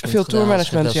tourmanagement. Veel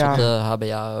tourmanagement, ja. Op de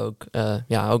HBA ook.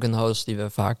 Ook een host die we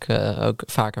ook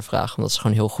vaker vragen. Omdat ze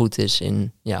gewoon heel goed is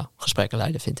in gesprekken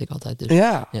leiden, vind ik altijd. Dus,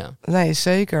 ja, nee,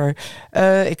 zeker.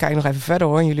 Ik kijk nog even verder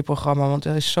hoor in jullie programma. Want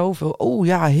er is zoveel. Oh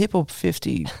ja, Hip Hop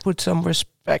 50. Put some respect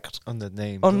on that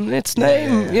name. On its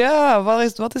name. Ja,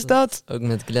 wat is dat? Ook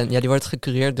met Glenn. Ja, die wordt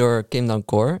gecureerd door Kim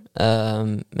Dancor.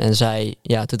 En zij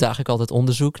doet eigenlijk altijd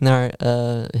onderzoek naar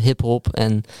hip-hop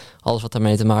en alles wat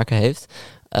daarmee te maken heeft.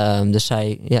 Dus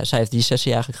zij heeft die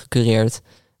sessie eigenlijk gecureerd.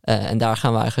 En daar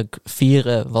gaan we eigenlijk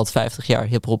vieren wat 50 jaar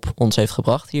hip-hop ons heeft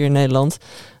gebracht hier in Nederland.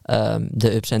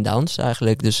 De ups en downs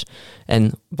eigenlijk. Dus,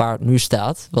 en waar het nu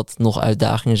staat, wat nog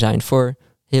uitdagingen zijn voor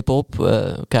hip-hop,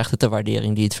 krijgt het de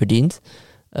waardering die het verdient.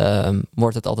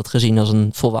 Wordt het altijd gezien als een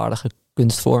volwaardige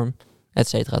kunstvorm, et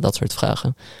cetera. Dat soort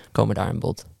vragen komen daar aan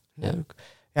bod.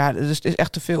 Ja, dus het is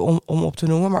echt te veel om op te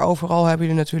noemen. Maar overal hebben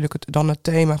jullie natuurlijk het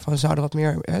thema van zouden wat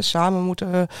meer samen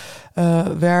moeten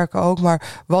werken ook.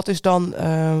 Maar wat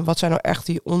zijn nou echt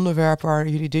die onderwerpen waar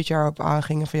jullie dit jaar op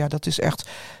aangingen? Van dat is echt,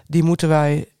 die moeten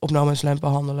wij op No Man's Land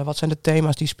behandelen. Wat zijn de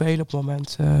thema's die spelen op het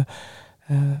moment?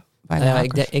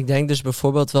 Ik denk dus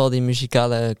bijvoorbeeld wel die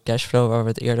muzikale cashflow waar we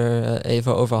het eerder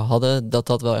even over hadden.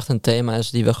 Dat wel echt een thema is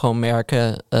die we gewoon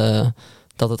merken.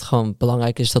 Dat het gewoon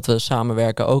belangrijk is dat we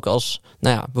samenwerken. Ook als,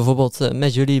 bijvoorbeeld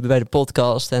met jullie bij de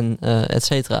podcast en et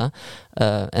cetera.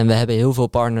 En we hebben heel veel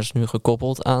partners nu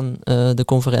gekoppeld aan de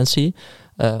conferentie.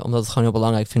 Omdat het gewoon heel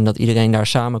belangrijk vinden dat iedereen daar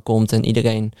samenkomt. En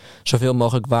iedereen zoveel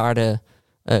mogelijk waarde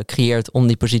creëert om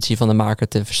die positie van de maker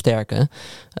te versterken.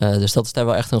 Dus dat is daar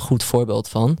wel echt een goed voorbeeld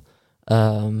van.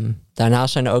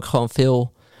 Daarnaast zijn er ook gewoon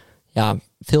veel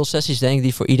sessies denk ik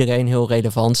die voor iedereen heel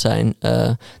relevant zijn.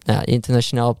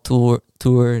 Internationaal op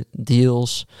tour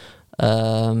deals.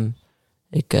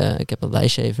 Ik heb het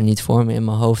lijstje even niet voor me in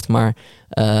mijn hoofd, maar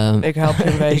ik help je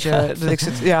een beetje.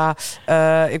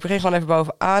 Ik begin gewoon even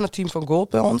bovenaan. Het team van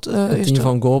Goldband. Het team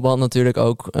van Goldband natuurlijk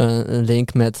ook een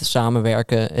link met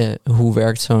samenwerken. Hoe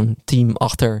werkt zo'n team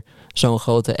achter zo'n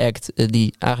grote act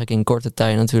die eigenlijk in korte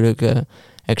tijd natuurlijk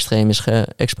extreem is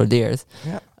geëxplodeerd.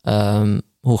 Ja.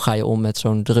 Hoe ga je om met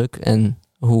zo'n druk en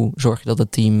hoe zorg je dat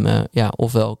het team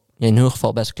ofwel in hun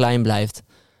geval best klein blijft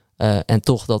en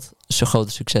toch dat zo'n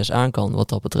grote succes aan kan wat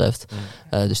dat betreft.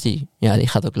 Dus die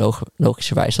gaat ook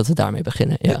logischerwijs dat we daarmee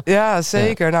beginnen. Ja,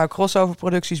 zeker. Ja. Nou, crossover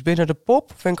producties binnen de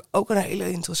pop vind ik ook een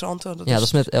hele interessante. Dat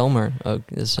is met Elmer ook.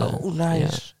 Dus,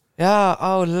 nice.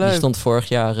 Ja, leuk. Die stond vorig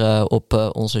jaar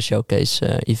op onze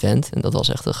showcase event. En dat was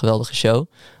echt een geweldige show.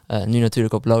 Nu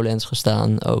natuurlijk op Lowlands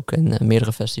gestaan ook en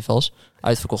meerdere festivals.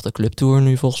 Uitverkochte clubtour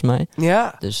nu volgens mij.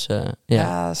 Ja. Dus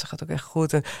ja, ze gaat ook echt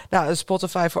goed. En, nou,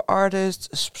 Spotify for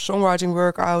Artists, songwriting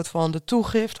workout van De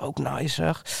Toegift. Ook nice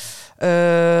zeg.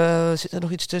 Zit er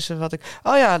nog iets tussen wat ik...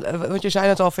 want je zei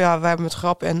net al van wij hebben met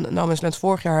GRAP en No Man's Land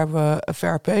vorig jaar hebben we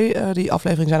VRP. Die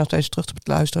afleveringen zijn nog steeds terug te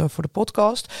luisteren voor de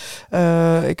podcast.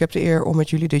 Ik heb de eer om met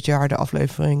jullie dit jaar de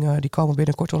aflevering... die komen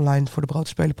binnenkort online voor de Brood en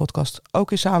Spelen podcast.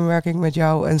 Ook in samenwerking met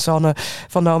jou en Sanne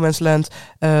van No Man's Land.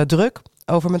 Druk,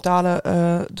 over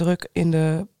mentale druk in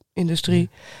de industrie.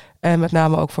 En met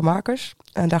name ook voor makers.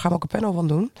 En daar gaan we ook een panel van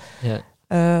doen. Ja.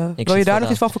 Wil je daar nog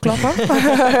iets van verklappen?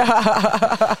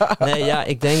 Nee,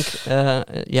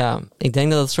 ik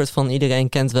denk dat het soort van iedereen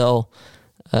kent wel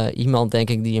iemand, denk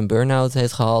ik, die een burn-out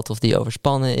heeft gehad of die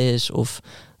overspannen is. Of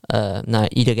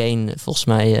iedereen, volgens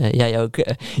mij, jij ook,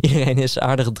 iedereen is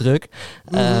aardig druk.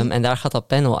 En daar gaat dat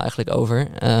panel eigenlijk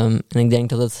over. En ik denk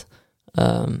dat het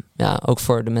ook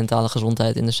voor de mentale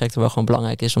gezondheid in de sector wel gewoon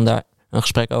belangrijk is om daar een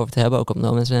gesprek over te hebben, ook op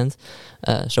No Man's Land.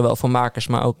 Zowel voor makers,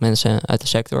 maar ook mensen uit de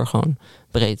sector, gewoon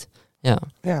breed.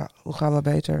 Ja, hoe gaan we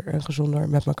beter en gezonder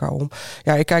met elkaar om?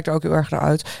 Ja, ik kijk er ook heel erg naar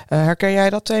uit. Herken jij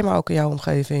dat thema ook in jouw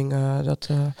omgeving?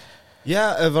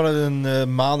 Ja, we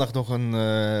hadden maandag nog een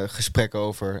gesprek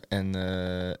over. En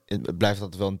het blijft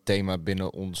altijd wel een thema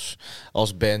binnen ons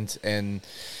als band. En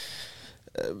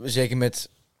zeker met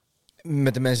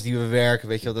de mensen die we werken,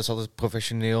 weet je wel, dat is altijd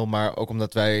professioneel. Maar ook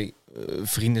omdat wij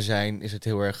vrienden zijn, is het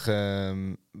heel erg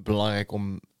belangrijk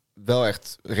om wel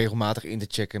echt regelmatig in te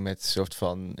checken met soort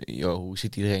van, hoe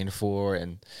zit iedereen ervoor?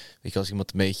 En weet je, als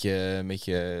iemand een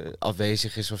beetje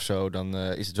afwezig is of zo, dan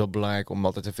is het wel belangrijk om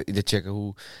altijd even in te checken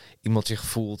hoe iemand zich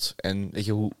voelt en weet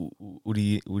je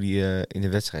hoe die in de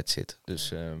wedstrijd zit.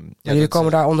 Dus jullie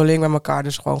komen daar onderling met elkaar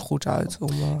dus gewoon goed uit.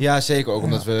 Ja, zeker ook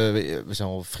omdat we zijn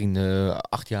al vrienden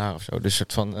 8 jaar of zo. Dus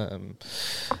soort van.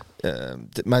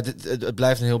 Maar het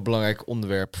blijft een heel belangrijk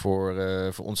onderwerp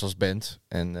voor ons als band.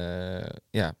 En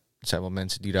het zijn wel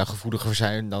mensen die daar gevoeliger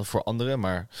zijn dan voor anderen.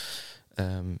 Maar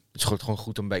het is gewoon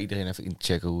goed om bij iedereen even in te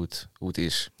checken hoe het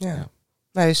is. Ja.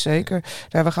 Nee, zeker.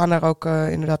 Ja, we gaan daar ook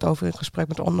inderdaad over in gesprek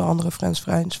met onder andere Frans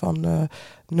van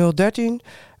 013.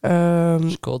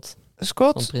 Scott.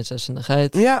 Van Prinses en de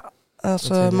Geit. Ja, als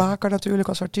maker natuurlijk,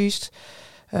 als artiest.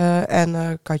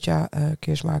 En Katja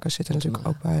Keersmaker zit er natuurlijk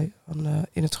ook bij.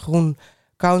 In het groen.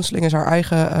 Counseling is haar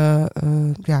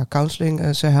eigen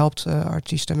counseling. Ze helpt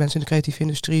artiesten en mensen in de creatieve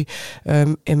industrie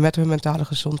met hun mentale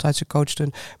gezondheid. Ze coacht hun.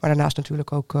 Maar daarnaast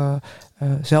natuurlijk ook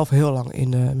zelf heel lang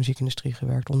in de muziekindustrie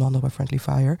gewerkt. Onder andere bij Friendly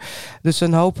Fire. Dus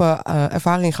een hoop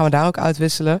ervaring gaan we daar ook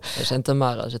uitwisselen. En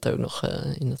Tamara zit ook nog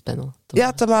in het panel.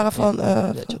 Ja, Tamara van...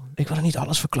 ik wil er niet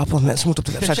alles verklappen, want mensen moeten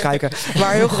op de website kijken.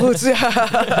 Maar heel goed. Ja.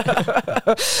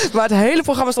 Maar het hele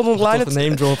programma stond online. Toch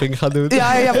name dropping gaan doen.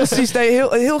 Ja, precies. Nee,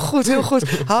 heel goed, heel goed.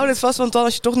 Hou dit vast, want dan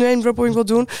als je toch name dropping wilt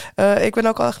doen. Ik ben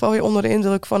ook echt wel weer onder de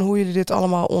indruk van hoe jullie dit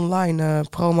allemaal online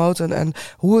promoten. En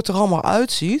hoe het er allemaal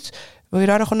uitziet. Wil je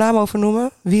daar nog een naam over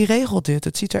noemen? Wie regelt dit?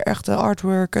 Het ziet er echt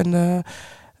artwork en...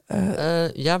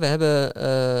 we hebben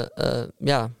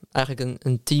eigenlijk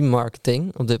een team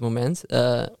marketing op dit moment.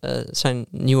 Het zijn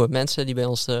nieuwe mensen die bij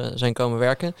ons zijn komen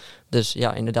werken. Dus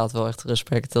ja, inderdaad wel echt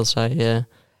respect dat zij...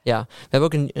 we hebben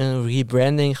ook een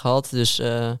rebranding gehad. Dus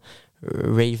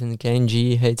Raven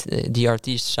Kenji heet die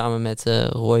artiest samen met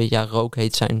Roy. Ja, Rook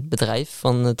heet zijn bedrijf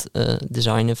van het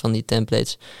designen van die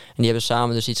templates. En die hebben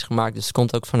samen dus iets gemaakt. Dus het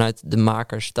komt ook vanuit de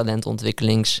makers,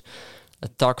 talentontwikkelings...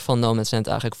 het tak van No Man's Land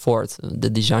eigenlijk voort.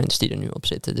 De designs die er nu op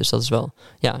zitten. Dus dat is wel...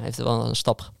 heeft er wel een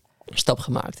stap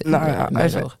gemaakt.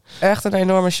 Echt een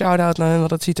enorme shout-out naar hen,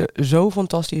 want het ziet er zo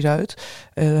fantastisch uit.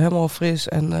 Helemaal fris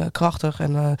en krachtig.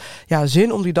 En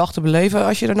zin om die dag te beleven.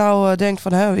 Als je er nou denkt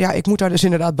van, ik moet daar dus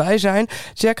inderdaad bij zijn.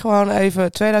 Check gewoon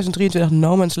even 2023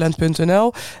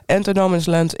 nomansland.nl. Enter No Man's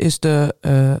Land is de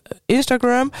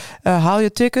Instagram. Haal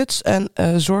je tickets en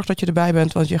zorg dat je erbij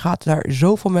bent, want je gaat daar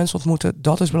zoveel mensen ontmoeten.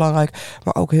 Dat is belangrijk.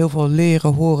 Maar ook heel veel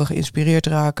leren, horen, geïnspireerd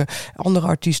raken. Andere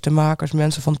artiesten, makers,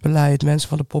 mensen van het beleid, mensen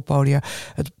van de poppodium. podia.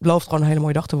 Het belooft gewoon een hele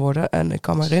mooie dag te worden. En ik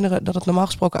kan me herinneren dat het normaal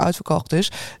gesproken uitverkocht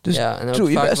is. Dus ja, en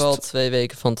ook vaak wel 2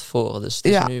 weken van tevoren. Dus het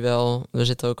is nu wel, we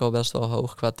zitten ook al best wel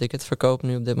hoog qua ticketverkoop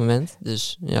nu op dit moment.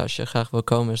 Dus ja, als je graag wil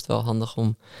komen is het wel handig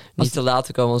om niet te laat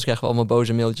te komen. Anders krijgen we allemaal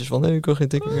boze mailtjes van nee, ik kan geen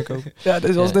ticket meer kopen. Ja,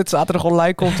 dus als dit zaterdag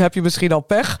online komt, heb je misschien al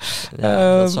pech.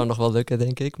 Ja, dat zou nog wel lukken,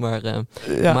 denk ik.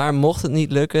 Maar mocht het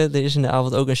niet lukken, er is in de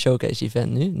avond ook een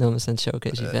showcase-event nu. Dan is het een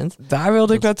showcase-event. Daar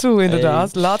wilde ik naartoe,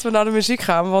 inderdaad. Hey. Laten we naar de muziek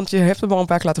gaan, want je hebt hem al een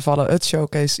paar keer laten vallen. Het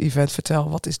showcase-event. Vertel,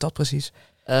 wat is dat precies?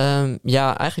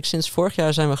 Ja, eigenlijk sinds vorig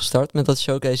jaar zijn we gestart met dat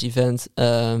showcase-event.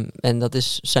 En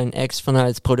dat zijn acts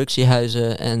vanuit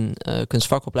productiehuizen en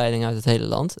kunstvakopleidingen uit het hele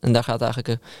land. En daar gaat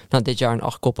eigenlijk dit jaar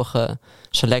een 8-koppige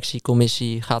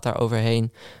selectiecommissie gaat daar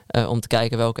overheen om te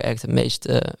kijken welke act het meest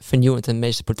vernieuwend en de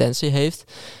meeste potentie heeft.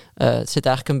 Het zit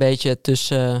eigenlijk een beetje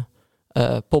tussen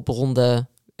popronde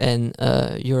en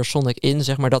Eurosonic in,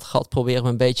 zeg maar. Dat gat proberen we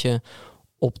een beetje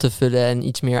op te vullen en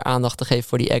iets meer aandacht te geven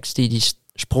voor die acts die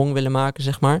sprong willen maken,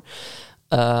 zeg maar.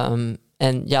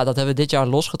 En ja, dat hebben we dit jaar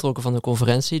losgetrokken van de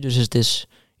conferentie. Dus het is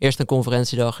eerst een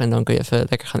conferentiedag en dan kun je even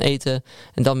lekker gaan eten.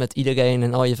 En dan met iedereen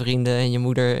en al je vrienden en je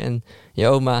moeder en je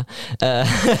oma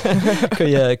kun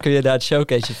je naar het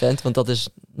showcase event. Want dat is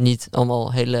niet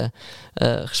allemaal hele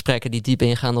gesprekken die diep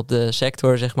ingaan op de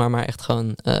sector, zeg maar echt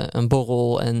gewoon een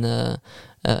borrel en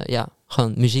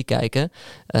gewoon muziek kijken,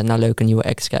 naar leuke nieuwe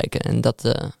acts kijken. En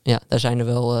daar zijn er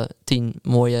wel 10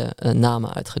 mooie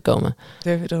namen uitgekomen.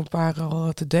 Durf je er een paar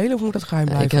te delen of moet dat geheim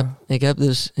blijven? Ik heb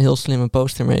dus heel slim een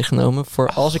poster meegenomen voor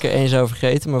als ik er één zou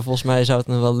vergeten, maar volgens mij zou het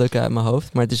me wel lukken uit mijn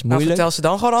hoofd. Maar het is moeilijk. Nou, vertel ze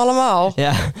dan gewoon allemaal.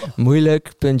 Ja,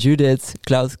 moeilijk.Judith,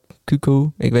 Cloud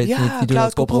Cuckoo. Ik weet niet, die doen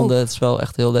het popronde. Het is wel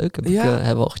echt heel leuk.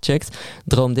 Hebben we al gecheckt.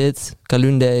 Droom dit,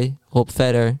 Kalunde, Rob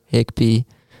Verder, Hikpie,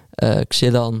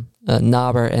 Xylan,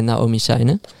 Naber en Naomi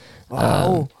Seine.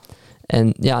 Wow.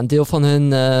 En ja, een deel van hun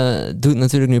doet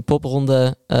natuurlijk nu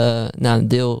popronde. Een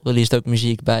deel released ook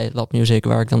muziek bij Lab Music,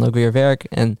 waar ik dan ook weer werk.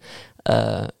 En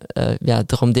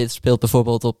Droom dit speelt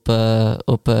bijvoorbeeld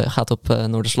gaat op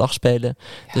Noorderslag spelen.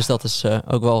 Ja. Dus dat is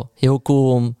ook wel heel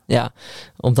cool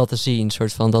om dat te zien.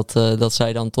 Soort van dat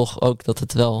zij dan toch ook dat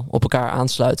het wel op elkaar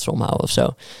aansluit somehow of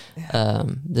zo. Ja.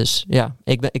 Dus ja,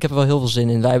 ik heb er wel heel veel zin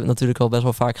in. Wij hebben het natuurlijk al best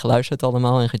wel vaak geluisterd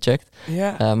allemaal en gecheckt.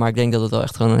 Ja. Maar ik denk dat het wel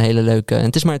echt gewoon een hele leuke... En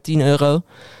het is maar €10.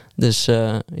 Dus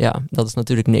dat is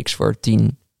natuurlijk niks voor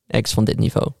 10 acts van dit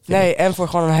niveau. Nee, en voor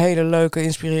gewoon een hele leuke,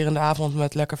 inspirerende avond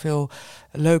met lekker veel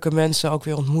leuke mensen ook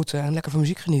weer ontmoeten en lekker van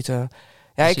muziek genieten. Ja,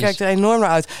 precies. Ik kijk er enorm naar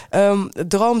uit.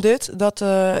 Droom dit, dat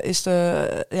is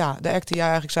de act die jij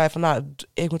eigenlijk zei van,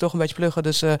 ik moet toch een beetje pluggen,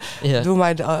 dus doe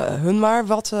mij hun maar.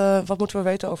 Wat moeten we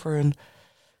weten over hun?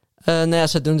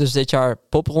 Ze doen dus dit jaar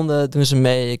popronde, doen ze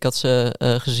mee. Ik had ze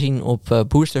gezien op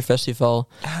Booster Festival.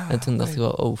 En toen dacht ik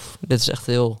wel, dit is echt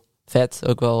heel vet.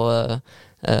 Ook wel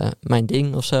mijn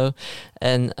ding of zo.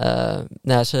 En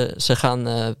ze gaan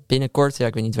binnenkort,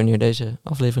 ik weet niet wanneer deze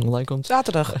aflevering online komt.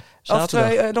 Zaterdag.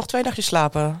 Nog 2 nachtjes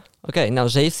slapen. Oké,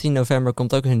 17 november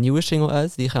komt ook een nieuwe single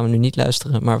uit. Die gaan we nu niet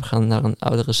luisteren, maar we gaan naar een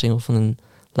oudere single van hun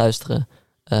luisteren.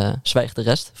 Zwijg de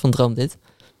rest van Droom dit.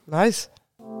 Nice.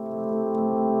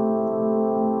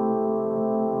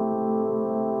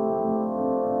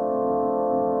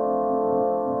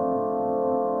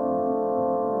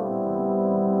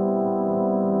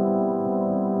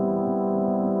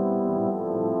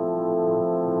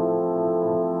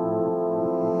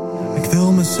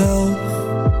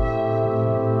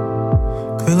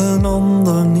 Ik wil een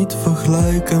ander niet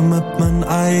vergelijken met mijn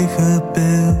eigen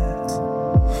beeld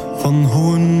van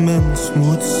hoe een mens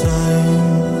moet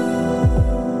zijn.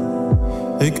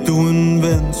 Ik doe een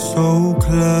wens zo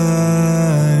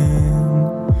klein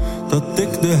dat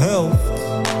ik de helft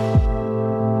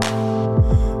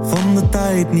van de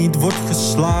tijd niet wordt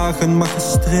geslagen, maar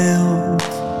gestreeld.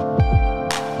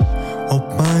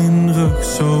 Op mijn rug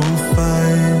zo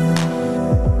fijn.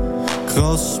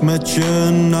 Kras met je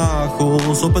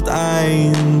nagels op het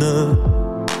einde.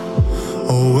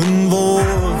 Een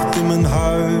woord in mijn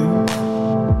huid.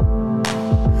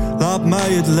 Laat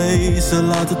mij het lezen,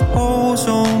 laat het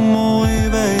zo mooi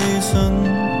wezen.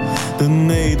 De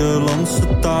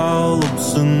Nederlandse taal op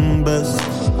zijn best.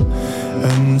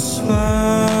 En zwijg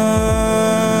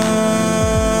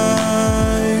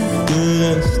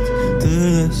de rest,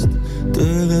 de rest,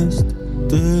 de rest.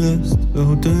 De rest,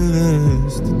 de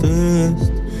rest, de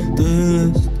rest,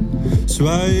 de rest.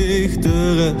 Zwijg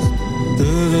de rest,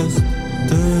 de rest,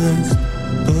 de rest,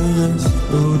 de rest,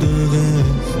 de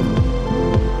rest.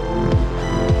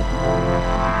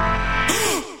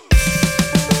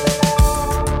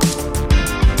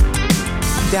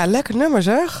 Ja, lekker nummer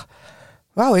zeg.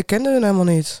 Wauw, ik kende hem helemaal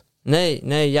niet.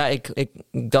 Nee, ja, ik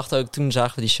dacht ook, toen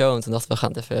zagen we die show en toen dachten we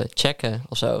gaan het even checken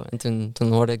of zo. En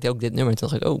toen hoorde ik ook dit nummer en toen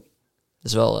dacht ik, dat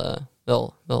is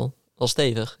wel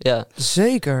stevig, ja.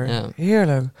 Zeker, Ja.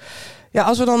 heerlijk. Ja,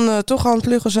 als we dan toch aan het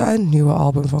pluggen zijn, nieuwe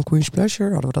album van Queen's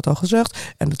Pleasure, hadden we dat al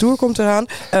gezegd. En de tour komt eraan.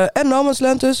 En No Man's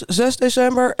Land dus, 6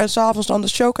 december. En s'avonds dan de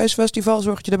Showcase Festival,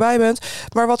 zorg dat je erbij bent.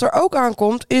 Maar wat er ook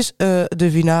aankomt, is de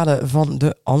finale van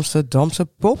de Amsterdamse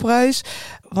Popprijs.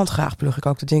 Want graag plug ik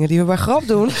ook de dingen die we bij GRAP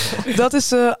doen. Dat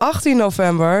is 18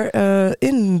 november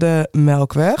in de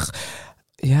Melkweg.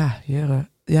 Ja, Jurre,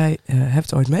 jij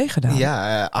hebt ooit meegedaan.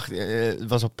 Ja, het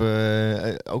was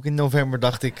ook in november,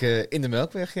 dacht ik, in de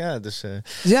Melkweg. Ja, dus,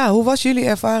 Ja, hoe was jullie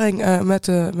ervaring met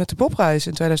de Popprijs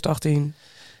in 2018?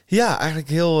 ja, eigenlijk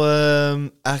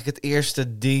eigenlijk het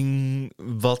eerste ding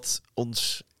wat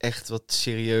ons echt wat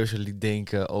serieuzer liet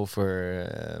denken over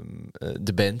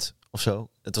de band of zo.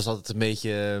 Het was altijd een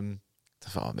beetje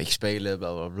spelen,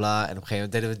 bla bla bla. En op een gegeven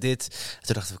moment deden we dit. En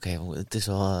toen dachten we, oké, het is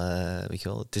wel,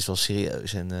 het is wel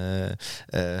serieus. En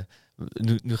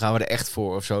nu gaan we er echt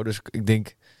voor of zo. Dus ik denk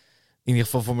in ieder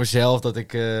geval voor mezelf dat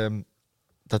ik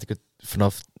het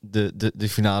vanaf de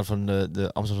finale van de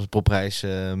Amsterdamse Popprijs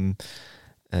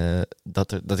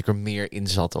dat ik er meer in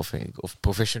zat of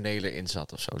professioneler in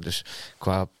zat of zo. Dus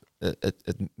qua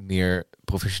het meer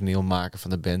professioneel maken van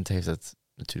de band heeft dat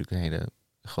natuurlijk een hele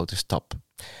grote stap.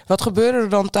 Wat gebeurde er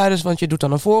dan tijdens, want je doet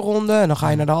dan een voorronde en dan ga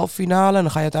je naar de halve finale en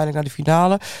dan ga je uiteindelijk naar de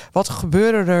finale. Wat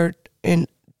gebeurde er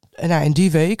in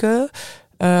die weken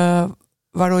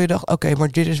waardoor je dacht, oké,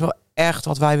 maar dit is wel echt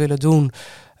wat wij willen doen.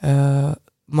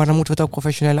 Maar dan moeten we het ook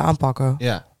professioneel aanpakken.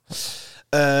 Ja.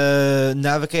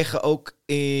 We kregen ook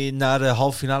na de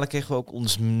halve finale kregen we ook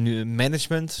ons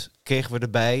management we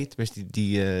erbij.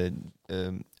 Tenminste,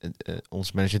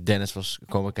 ons manager Dennis was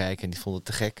komen kijken en die vond het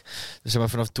te gek. Dus maar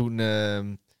vanaf toen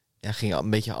ging een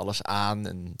beetje alles aan.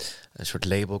 En een soort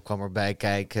label kwam erbij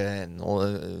kijken en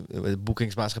de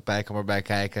boekingsmaatschappij kwam erbij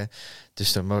kijken.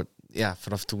 Dus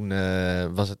vanaf toen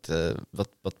was het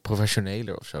wat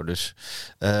professioneler of zo. Dus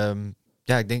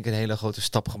ik denk een hele grote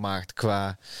stap gemaakt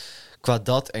qua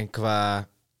dat en qua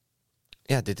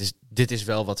dit is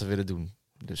wel wat we willen doen.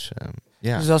 Dus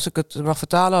Dus als ik het mag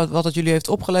vertalen, wat het jullie heeft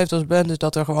opgeleverd als band, is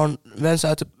dat er gewoon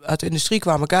mensen uit de industrie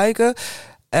kwamen kijken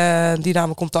en die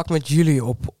namen contact met jullie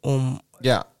op om.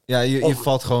 Je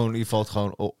valt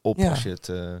gewoon op Ja.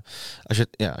 als je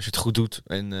het goed doet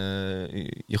en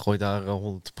je gooit daar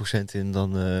 100% in,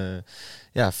 dan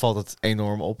valt het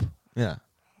enorm op. Ja.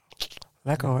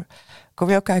 Lekker hoor. Kom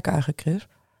je ook kijken eigenlijk, Chris?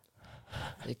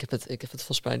 Ik heb het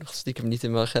volgens mij nog stiekem niet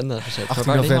in mijn agenda gezet.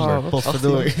 18 november,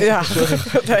 potverdorie. Ja.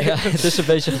 Nee. Ja, het is een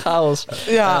beetje chaos.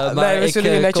 Ja, maar we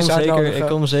zullen je netjes uitnodigen. Ik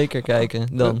kom zeker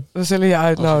kijken dan. We zullen je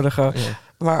uitnodigen. Ja.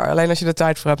 Maar alleen als je er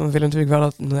tijd voor hebt, dan willen we natuurlijk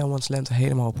wel dat No Man's Land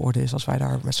helemaal op orde is als wij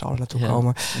daar met z'n allen naartoe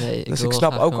komen. Nee, Dus ik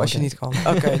snap ook als je niet kan.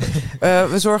 Oké.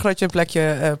 We zorgen dat je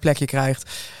een plekje krijgt.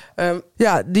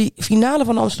 Die finale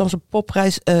van de Amsterdamse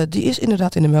Popprijs, die is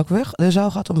inderdaad in de Melkweg. De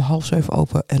zaal gaat om 6:30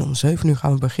 open en om 7:00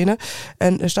 gaan we beginnen.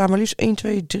 En er staan maar liefst 1,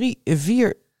 2, 3,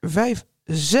 4, 5,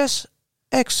 6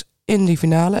 acts in die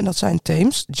finale. En dat zijn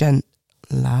Thames, Jen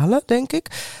Lale, denk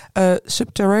ik.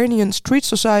 Subterranean Street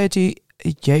Society,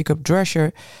 Jacob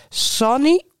Drescher,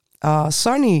 Sunny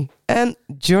en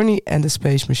Journey and the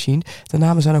Space Machine. De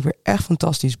namen zijn ook weer echt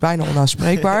fantastisch, bijna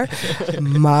onaanspreekbaar.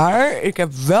 Maar ik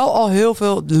heb wel al heel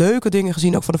veel leuke dingen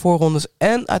gezien, ook van de voorrondes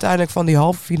en uiteindelijk van die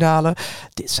halve finale.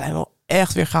 Dit zijn wel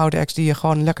echt weer gouden acts die je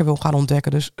gewoon lekker wil gaan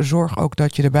ontdekken. Dus zorg ook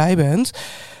dat je erbij bent.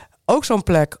 Ook zo'n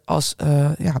plek als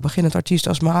beginnend artiest,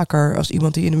 als maker, als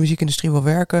iemand die in de muziekindustrie wil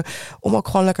werken, om ook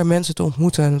gewoon lekker mensen te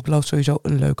ontmoeten. En het belooft sowieso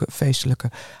een leuke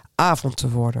feestelijke avond te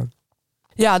worden.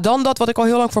 Ja, dan dat wat ik al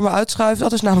heel lang voor me uitschuif,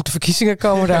 dat is namelijk de verkiezingen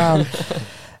komen eraan.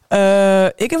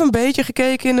 Ik heb een beetje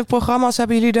gekeken in de programma's.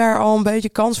 Hebben jullie daar al een beetje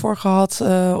kans voor gehad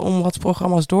om wat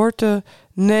programma's door te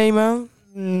nemen?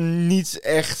 Niet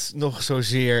echt nog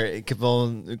zozeer. Ik heb wel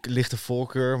een lichte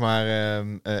voorkeur, maar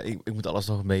ik moet alles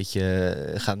nog een beetje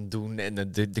gaan doen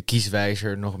en de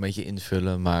kieswijzer nog een beetje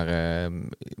invullen. Maar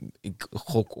ik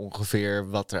gok ongeveer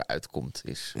wat er uitkomt.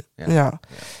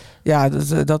 Ja,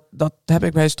 dat heb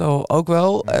ik meestal ook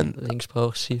wel. En Links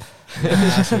progressief.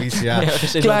 Ja, zoiets, ja.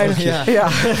 Klein, ja.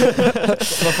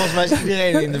 Maar volgens mij is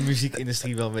iedereen in de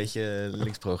muziekindustrie wel een beetje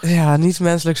links-progressief. Ja, niets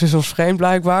menselijks is ons vreemd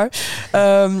blijkbaar.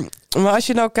 Maar als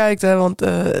je nou kijkt, want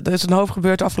er is een hoop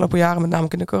gebeurd de afgelopen jaren, met name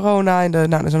in de corona. Er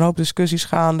zijn een hoop discussies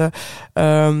gaande.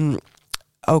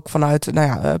 ook vanuit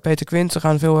Peter Quint, er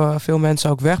gaan veel mensen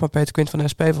ook weg. Maar Peter Quint van de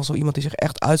SP was wel iemand die zich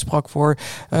echt uitsprak voor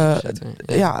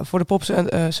voor de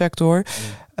popsector.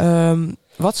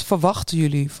 Wat verwachten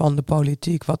jullie van de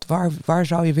politiek? Waar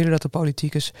zou je willen dat de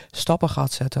politiek eens stappen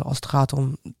gaat zetten als het gaat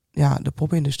om de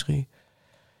popindustrie?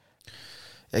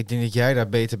 Ja, ik denk dat jij daar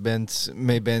beter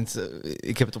mee bent.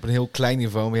 Ik heb het op een heel klein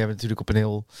niveau, maar jij hebt natuurlijk op een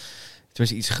heel...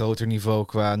 tenminste iets groter niveau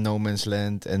qua No Man's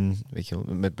Land en weet je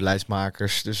met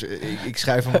beleidsmakers. Dus ik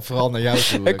schrijf hem vooral naar jou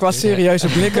toe. Ik was serieuze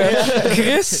blikken.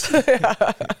 Chris?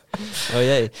 Oh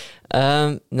jee.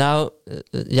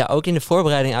 Ook in de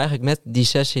voorbereiding eigenlijk met die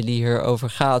sessie die hierover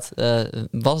gaat,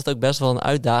 was het ook best wel een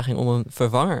uitdaging om een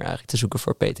vervanger eigenlijk te zoeken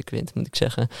voor Peter Quint, moet ik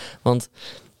zeggen. Want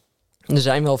er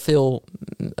zijn wel veel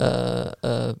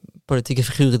politieke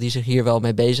figuren die zich hier wel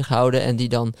mee bezighouden en die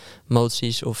dan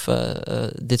moties of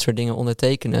dit soort dingen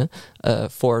ondertekenen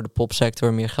voor de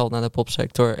popsector, meer geld naar de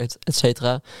popsector, et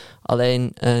cetera.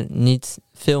 Alleen niet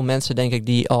veel mensen, denk ik,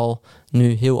 die al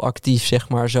nu heel actief, zeg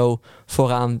maar, zo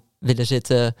vooraan willen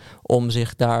zitten om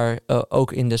zich daar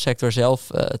ook in de sector zelf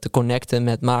te connecten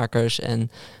met makers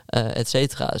en et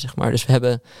cetera, zeg maar. Dus we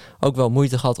hebben ook wel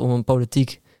moeite gehad om een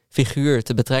politiek figuur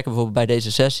te betrekken, bijvoorbeeld bij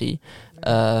deze sessie.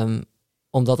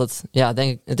 Omdat het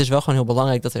is wel gewoon heel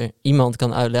belangrijk dat er iemand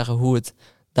kan uitleggen hoe het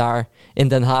daar in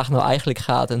Den Haag nou eigenlijk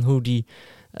gaat en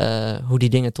hoe die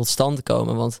dingen tot stand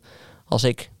komen. Want als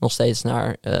ik nog steeds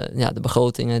naar de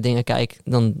begrotingen dingen kijk,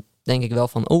 dan denk ik wel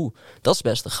van, dat is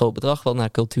best een groot bedrag. Want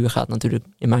naar cultuur gaat natuurlijk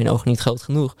in mijn ogen niet groot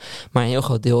genoeg. Maar een heel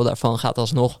groot deel daarvan gaat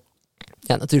alsnog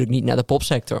natuurlijk niet naar de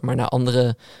popsector, maar naar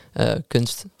andere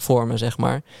kunstvormen, zeg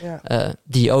maar. Ja.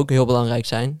 Die ook heel belangrijk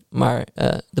zijn. Maar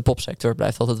de popsector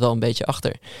blijft altijd wel een beetje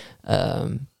achter.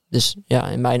 Dus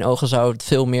in mijn ogen zou het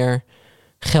veel meer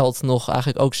geld nog,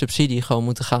 eigenlijk ook subsidie, gewoon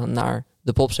moeten gaan naar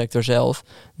de popsector zelf.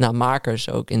 Naar makers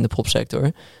ook in de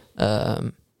popsector.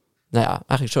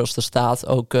 Eigenlijk zoals de staat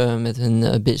ook met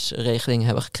hun BIS-regeling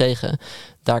hebben gekregen.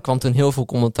 Daar kwam toen heel veel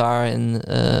commentaar en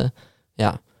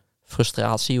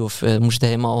frustratie of moesten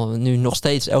helemaal nu nog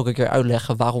steeds elke keer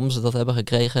uitleggen waarom ze dat hebben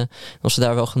gekregen. Of ze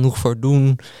daar wel genoeg voor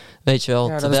doen, weet je wel.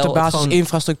 Ja, dat is de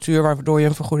basisinfrastructuur waardoor je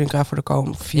een vergoeding krijgt voor de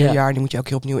komende 4 jaar. Die moet je elke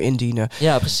keer opnieuw indienen.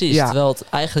 Ja, precies. Ja. Terwijl het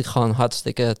eigenlijk gewoon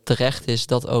hartstikke terecht is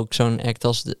dat ook zo'n act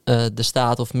als de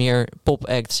staat of meer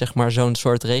pop-act, zeg maar, zo'n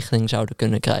soort regeling zouden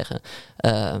kunnen krijgen.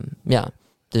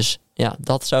 Dus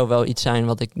dat zou wel iets zijn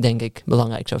wat ik denk ik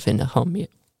belangrijk zou vinden. Gewoon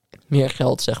meer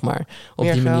geld, zeg maar. Op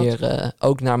meer die manier,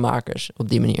 ook naar makers, op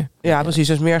die manier. Ja, precies.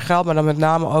 Dus meer geld, maar dan met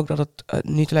name ook dat het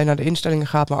niet alleen naar de instellingen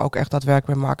gaat, maar ook echt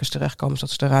daadwerkelijk bij makers terechtkomen.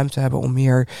 Zodat ze de ruimte hebben om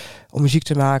muziek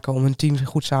te maken, om hun team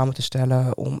goed samen te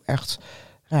stellen, om echt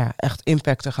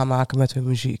impact te gaan maken met hun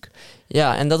muziek.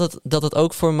 Ja, en dat het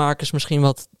ook voor makers misschien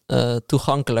wat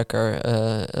toegankelijker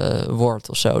wordt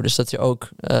of zo. Dus dat je ook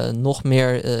nog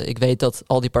meer... ik weet dat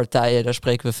al die partijen, daar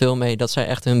spreken we veel mee, dat zij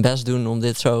echt hun best doen om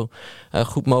dit zo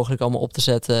goed mogelijk allemaal op te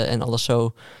zetten en alles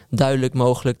zo duidelijk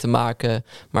mogelijk te maken.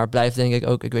 Maar het blijft denk ik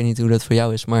ook, ik weet niet hoe dat voor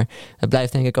jou is, maar het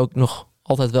blijft denk ik ook nog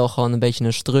altijd wel gewoon een beetje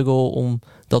een struggle om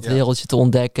dat wereldje te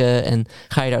ontdekken. En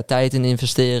ga je daar tijd in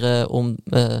investeren om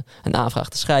een aanvraag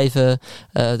te schrijven.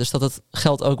 Dus dat het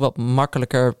geld ook wat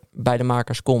makkelijker bij de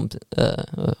makers komt.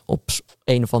 Op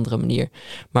een of andere manier.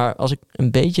 Maar als ik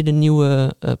een beetje de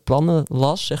nieuwe plannen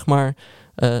las, zeg maar,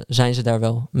 zijn ze daar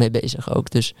wel mee bezig ook.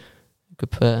 Dus ik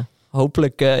heb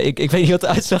hopelijk... ik weet niet wat de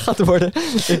uitslag gaat worden.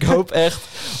 Ik hoop echt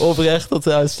oprecht dat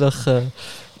de uitslag...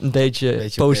 een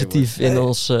beetje positief in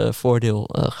ons voordeel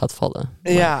gaat vallen.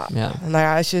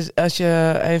 Maar, als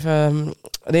je even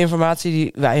de informatie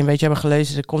die wij een beetje hebben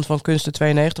gelezen, dat komt van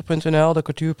kunsten92.nl, de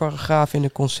cultuurparagraaf in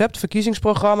de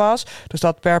conceptverkiezingsprogramma's. Dus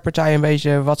dat per partij een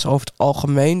beetje wat ze over het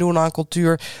algemeen doen aan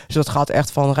cultuur. Dus dat gaat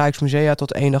echt van Rijksmusea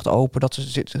tot Eendacht Open, dat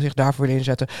ze zich daarvoor willen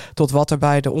inzetten, tot wat er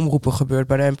bij de omroepen gebeurt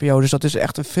bij de NPO. Dus dat is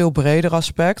echt een veel breder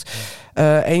aspect.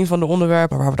 Een van de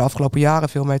onderwerpen waar we de afgelopen jaren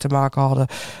veel mee te maken hadden,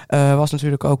 was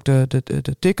natuurlijk ook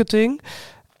de ticketing.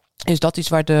 Is dat iets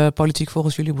waar de politiek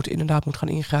volgens jullie inderdaad moet gaan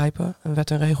ingrijpen? Een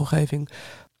wet en regelgeving.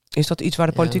 Is dat iets waar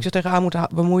de politiek zich tegenaan moet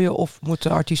bemoeien? Of moet de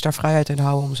artiest daar vrijheid in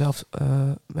houden om zelf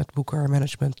met boeker,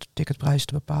 management, ticketprijzen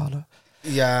te bepalen?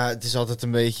 Ja, het is altijd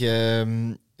een beetje...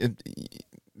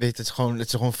 het is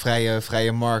gewoon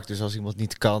vrije markt. Dus als iemand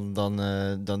niet kan,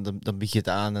 dan bied je het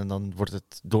aan en dan wordt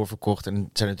het doorverkocht. En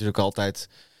het zijn natuurlijk altijd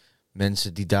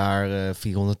mensen die daar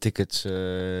 400 tickets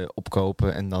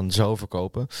opkopen en dan zo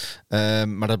verkopen.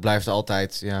 Maar dat blijft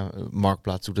altijd,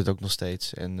 Marktplaats doet het ook nog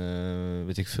steeds. En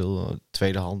weet ik veel,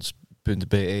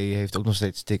 tweedehands.be heeft ook nog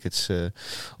steeds tickets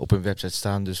op hun website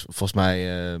staan. Dus volgens mij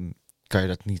kan je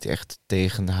dat niet echt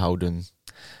tegenhouden,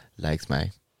 lijkt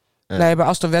mij. Nee, maar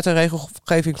als de wet en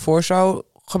regelgeving voor zou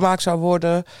gemaakt zou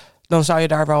worden, dan zou je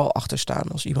daar wel achter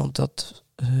staan als iemand dat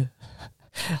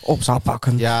op zou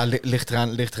pakken. Ja, ligt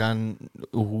eraan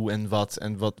hoe en wat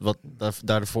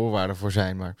daar de voorwaarden voor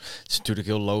zijn. Maar het is natuurlijk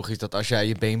heel logisch dat als jij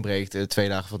je been breekt 2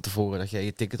 dagen van tevoren, dat jij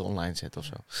je ticket online zet of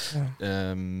zo.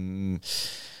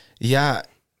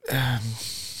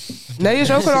 Nee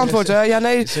is ook een antwoord, hè? Ja,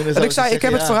 nee. Ik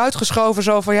heb het vooruitgeschoven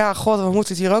zo van, god, we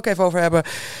moeten het hier ook even over hebben.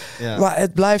 Ja. Maar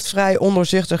het blijft vrij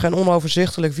ondoorzichtig en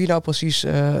onoverzichtelijk wie nou precies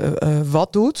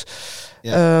wat doet.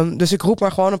 Ja. Dus ik roep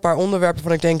maar gewoon een paar onderwerpen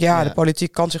van ik denk, de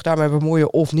politiek kan zich daarmee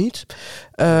bemoeien of niet.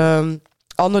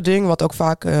 Ander ding, wat ook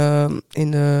vaak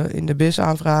in de BIS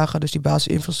aanvragen, dus die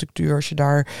basisinfrastructuur, als je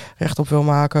daar recht op wil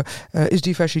maken, is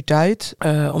diversiteit.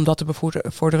 Om dat te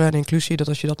bevorderen en inclusie, dat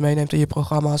als je dat meeneemt in je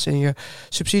programma's en je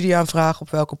subsidieaanvraag, op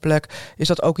welke plek, is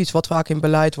dat ook iets wat vaak in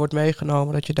beleid wordt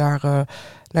meegenomen, dat je daar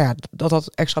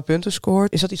dat extra punten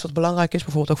scoort. Is dat iets wat belangrijk is,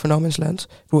 bijvoorbeeld ook voor No Man's Land?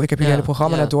 Ik heb je hele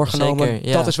programma net doorgenomen. Zeker,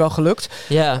 ja. Dat is wel gelukt.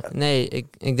 Ja, nee,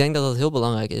 ik denk dat dat heel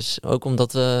belangrijk is. Ook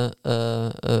omdat we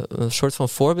een soort van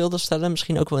voorbeelden stellen,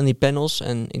 misschien ook wel in die panels.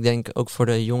 En ik denk ook voor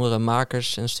de jongere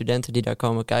makers en studenten die daar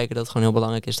komen kijken, dat het gewoon heel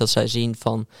belangrijk is dat zij zien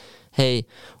van,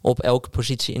 op elke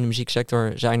positie in de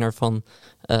muzieksector zijn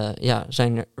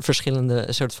er verschillende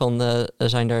soort van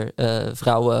zijn er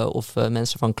vrouwen of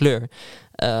mensen van kleur.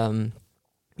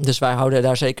 Dus wij houden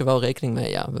daar zeker wel rekening mee.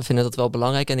 Ja, we vinden dat wel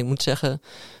belangrijk. En ik moet zeggen,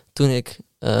 toen ik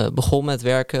begon met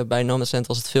werken bij No Man's Land,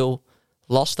 was het veel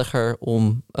lastiger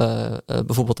om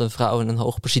bijvoorbeeld een vrouw in een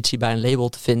hoge positie bij een label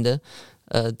te vinden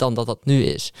dan dat nu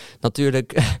is.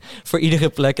 Natuurlijk, voor iedere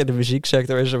plek in de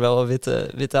muzieksector is er wel een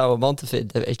witte oude man te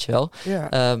vinden, weet je wel.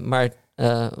 Ja. Maar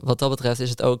wat dat betreft is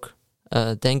het ook,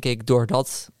 denk ik,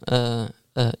 doordat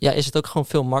is het ook gewoon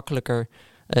veel makkelijker.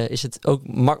 Is het ook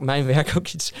mijn werk ook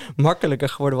iets makkelijker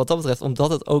geworden wat dat betreft, omdat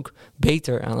het ook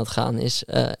beter aan het gaan is.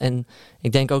 En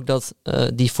ik denk ook dat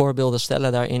die voorbeelden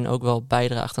stellen daarin ook wel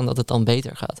bijdraagt aan dat het dan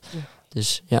beter gaat. Ja.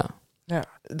 Dus ja.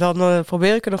 Dan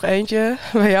probeer ik er nog eentje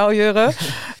bij jou, Jurre.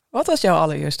 Wat was jouw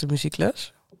allereerste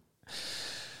muziekles?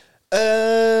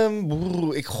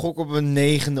 Ik gok op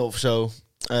een 9e of zo.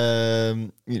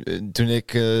 Toen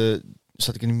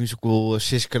zat ik in de musical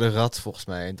Siske de Rat, volgens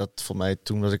mij. En dat voor mij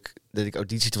toen deed ik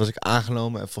auditie, toen was ik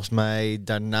aangenomen. En volgens mij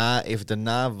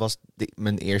daarna was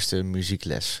mijn eerste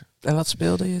muziekles. En wat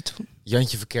speelde je toen?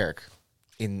 Jantje Verkerk.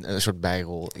 In een soort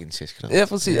bijrol in Siske de Rat. Ja,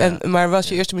 precies. Ja. Maar was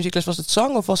je eerste muziekles, was het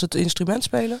zang of was het instrument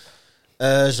spelen?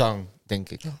 Zang, denk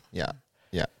ik. Ja.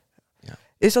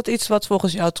 Is dat iets wat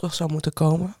volgens jou terug zou moeten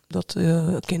komen? Dat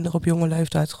kinderen op jonge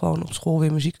leeftijd gewoon op school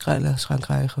weer muziekles gaan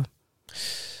krijgen?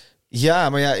 Ja,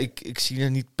 maar ja, ik zie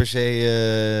er niet per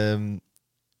se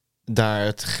daar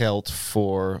het geld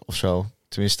voor of zo.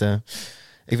 Tenminste,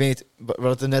 ik weet niet, we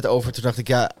hadden het er net over. Toen dacht ik,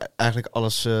 eigenlijk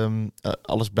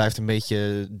alles blijft een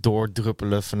beetje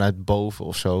doordruppelen vanuit boven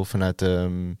of zo. Vanuit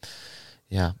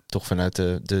vanuit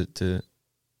de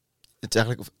het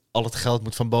eigenlijk, al het geld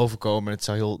moet van boven komen. En het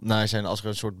zou heel naar zijn als er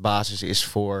een soort basis is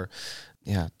voor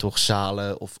toch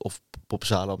zalen of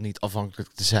popzalen, om niet afhankelijk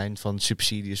te zijn van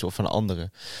subsidies of van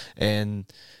anderen. En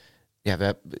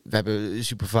we hebben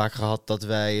super vaak gehad dat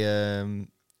wij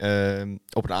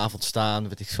op een avond staan,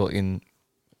 weet ik veel, in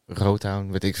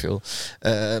Roodhound, weet ik veel.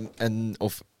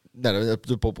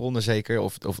 De popronde zeker,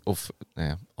 of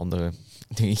andere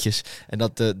dingetjes. En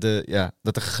dat dat er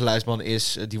een geluidsman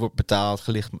is, die wordt betaald,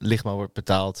 lichtman wordt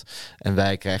betaald. En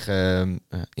wij krijgen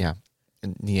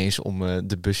niet eens om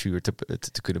de bushuur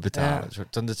te kunnen betalen.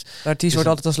 Ja. De artiest wordt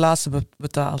altijd als laatste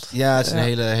betaald. Ja, het is een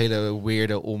hele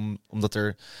weirde omdat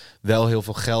er wel heel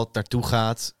veel geld naartoe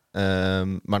gaat.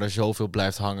 Maar er zoveel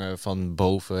blijft hangen van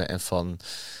boven en van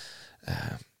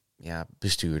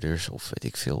bestuurders of weet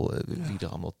ik veel wie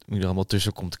er allemaal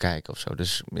tussen komt kijken of zo.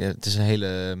 Dus het is een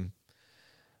hele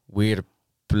weirde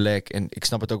plek. En ik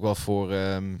snap het ook wel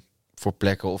voor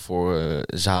plekken of voor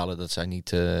zalen dat zij niet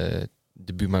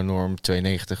de Buma-norm 2,90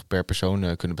 per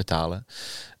persoon kunnen betalen.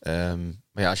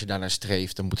 Maar als je daarnaar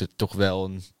streeft, dan moet het toch wel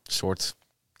een soort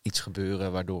iets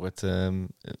gebeuren waardoor het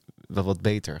wel wat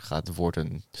beter gaat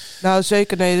worden. Nou,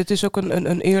 zeker. Nee, het is ook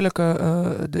een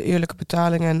eerlijke, de eerlijke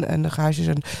betaling en de gages.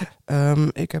 En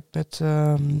ik heb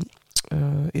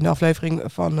in de aflevering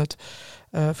van het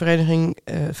vereniging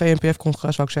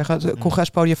VNPF-congres, zou ik zeggen, het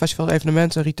Congrespodia Festival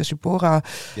Evenementen, Rita Sipora,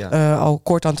 al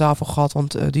kort aan tafel gehad,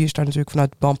 want die is daar natuurlijk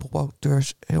vanuit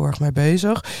bandproducteurs heel erg mee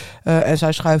bezig. En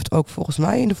zij schuift ook volgens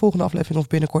mij in de volgende aflevering of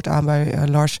binnenkort aan bij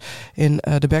Lars in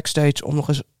de backstage om nog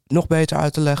eens nog beter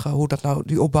uit te leggen hoe dat nou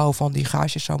die opbouw van die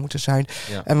gages zou moeten zijn.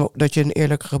 Ja. En dat je een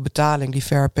eerlijkere betaling, die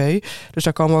fair pay. Dus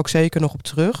daar komen we ook zeker nog op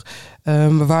terug.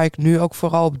 Waar ik nu ook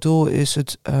vooral op bedoel is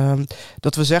het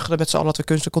dat we zeggen dat met z'n allen dat we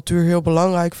kunst en cultuur heel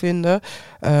belangrijk vinden.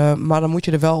 Maar dan moet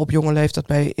je er wel op jonge leeftijd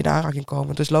mee in aanraking komen.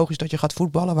 Het is logisch dat je gaat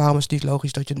voetballen. Waarom is het niet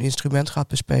logisch dat je een instrument gaat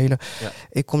bespelen? Ja.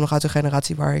 Ik kom nog uit een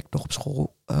generatie waar ik nog op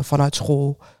school, vanuit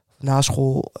school, na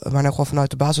school, maar nog wel vanuit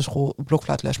de basisschool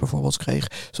blokfluitles bijvoorbeeld kreeg.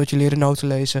 Zodat je leerde noten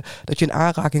lezen. Dat je in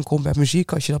aanraking komt met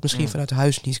muziek als je dat misschien vanuit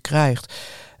huis niet krijgt.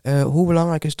 Hoe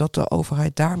belangrijk is dat de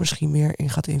overheid daar misschien meer in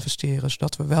gaat investeren.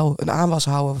 Zodat we wel een aanwas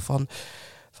houden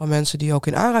van mensen die ook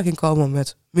in aanraking komen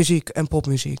met muziek en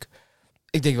popmuziek.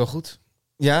 Ik denk wel goed.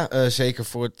 Ja, zeker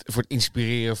voor het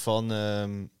inspireren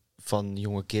van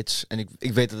jonge kids. En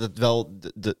ik weet dat het wel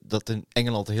dat in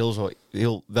Engeland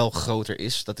heel wel groter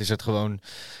is. Dat is het gewoon.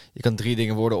 Je kan 3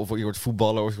 dingen worden. Of je wordt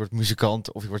voetballer, of je wordt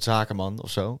muzikant, of je wordt zakenman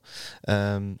of zo.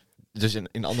 Dus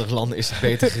in andere landen is het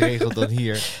beter geregeld dan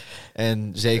hier.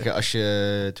 En zeker als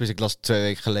je... Dus ik las 2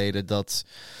 weken geleden dat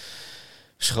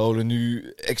scholen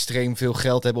nu extreem veel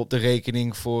geld hebben op de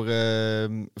rekening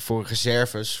voor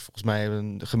reserves. Volgens mij hebben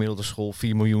een gemiddelde school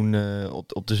 4 miljoen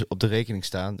op de rekening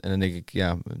staan. En dan denk ik,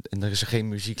 ja, en er is er geen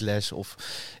muziekles of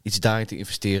iets daarin te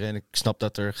investeren. En ik snap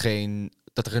dat er een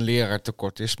leraar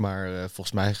tekort is, maar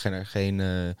volgens mij zijn er geen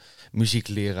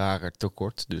muziekleraren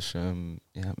tekort. Dus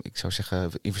ik zou zeggen,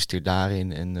 investeer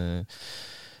daarin en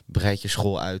breid je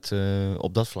school uit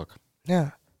op dat vlak.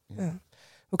 Ja.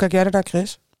 Hoe kijk jij ernaar,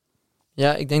 Chris?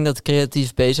 Ja, ik denk dat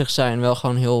creatief bezig zijn wel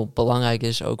gewoon heel belangrijk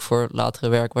is, ook voor latere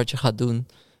werk wat je gaat doen.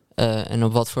 En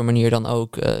op wat voor manier dan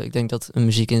ook. Ik denk dat een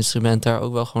muziekinstrument daar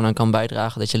ook wel gewoon aan kan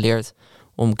bijdragen, dat je leert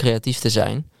om creatief te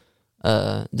zijn.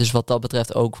 Dus wat dat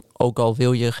betreft ook al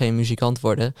wil je geen muzikant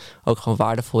worden, ook gewoon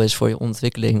waardevol is voor je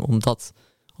ontwikkeling om dat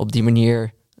op die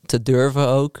manier te durven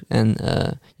ook. En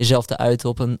jezelf te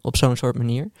uiten op zo'n soort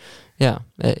manier. Ja,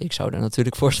 ik zou daar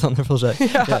natuurlijk voorstander van zijn.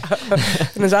 Ja. En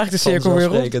dan is eigenlijk de cirkel weer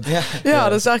rond. Ja,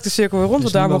 dat is eigenlijk de cirkel weer rond.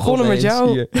 Dus daar begonnen met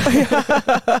jou.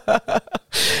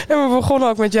 En we begonnen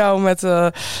ook met jou met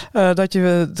dat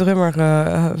je drummer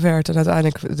werd en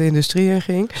uiteindelijk de industrie in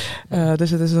ging. Dus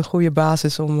het is een goede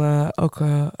basis om ook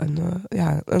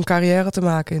een carrière te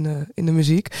maken in de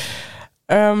muziek.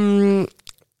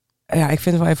 Ja, ik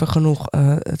vind het wel even genoeg.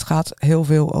 Het gaat heel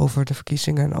veel over de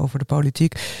verkiezingen en over de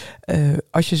politiek.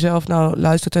 Als je zelf nou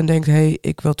luistert en denkt,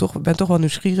 ik ben toch wel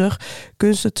nieuwsgierig.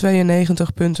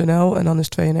 Kunsten92.nl en dan is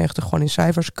 92 gewoon in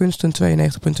cijfers.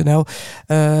 Kunsten92.nl.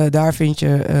 Daar vind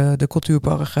je de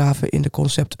cultuurparagrafen in de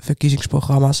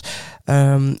conceptverkiezingsprogramma's.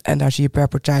 En daar zie je per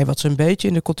partij wat ze een beetje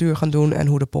in de cultuur gaan doen en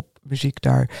hoe de popmuziek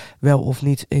daar wel of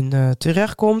niet in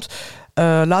terechtkomt.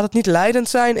 Laat het niet leidend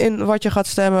zijn in wat je gaat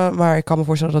stemmen, maar ik kan me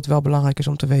voorstellen dat het wel belangrijk is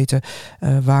om te weten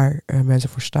waar mensen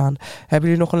voor staan. Hebben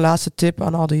jullie nog een laatste tip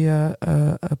aan al die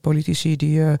politici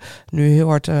die nu heel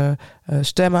hard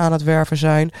stemmen aan het werven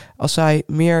zijn? Als zij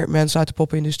meer mensen uit de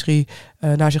popindustrie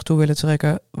naar zich toe willen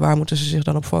trekken, waar moeten ze zich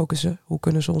dan op focussen? Hoe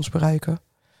kunnen ze ons bereiken?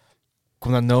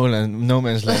 Kom naar No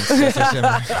Man's Land.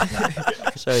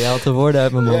 Zo, je haalt de woorden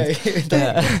uit mijn mond.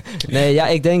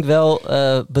 Ik denk wel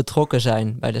betrokken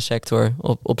zijn bij de sector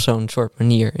op zo'n soort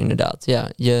manier, inderdaad. Ja,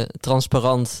 je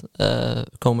transparant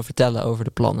komen vertellen over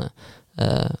de plannen.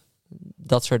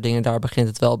 Dat soort dingen, daar begint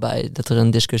het wel bij. Dat er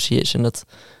een discussie is en dat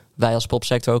wij als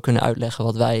popsector ook kunnen uitleggen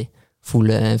wat wij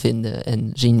voelen en vinden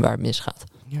en zien waar het misgaat.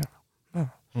 Ja.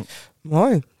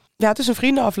 Mooi. Ja, het is een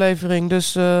vriendenaflevering,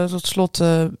 dus tot slot...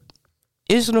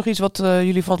 Is er nog iets wat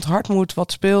jullie van het hart moet,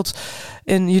 wat speelt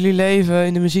in jullie leven,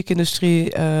 in de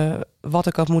muziekindustrie, wat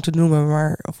ik had moeten noemen,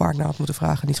 maar of waar ik naar had moeten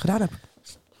vragen en niet gedaan heb?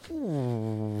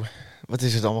 Wat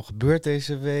is er allemaal gebeurd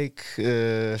deze week?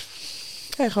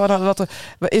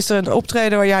 Is er een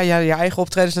optreden waar je eigen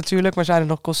optredens natuurlijk, maar zijn er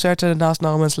nog concerten naast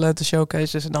No Man's Land, de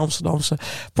showcases en de Amsterdamse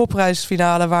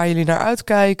popprijsfinale waar jullie naar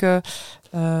uitkijken?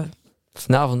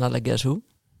 Vanavond naar La Guess Who.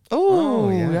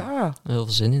 Ja. Heel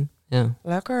veel zin in. Ja.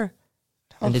 Lekker.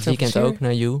 En dit weekend ook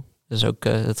naar You. Dat is ook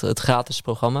het gratis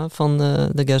programma van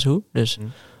de Guess Who. Dus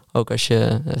ook als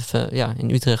je even in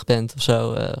Utrecht bent of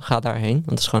zo, ga daarheen. Want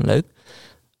het is gewoon leuk.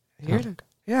 Heerlijk.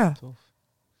 Ja. Tof.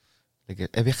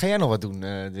 Ga jij nog wat doen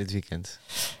dit weekend?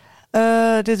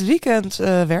 Dit weekend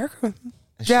werken.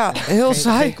 Ja, heel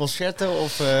saai. Geen concerten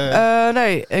of...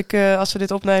 Nee, als we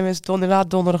dit opnemen is het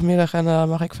donderdagmiddag en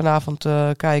mag ik vanavond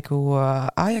kijken hoe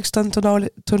Ajax ten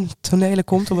tonele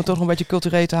komt, om het toch nog een beetje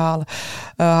cultureel te houden.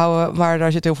 Maar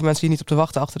daar zitten heel veel mensen die niet op te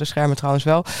wachten, achter de schermen trouwens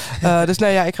wel. Dus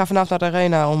ik ga vanavond naar de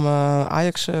arena om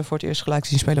Ajax voor het eerst gelijk te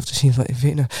zien spelen of te zien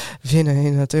winnen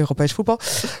in het Europees voetbal.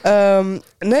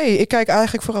 Ik kijk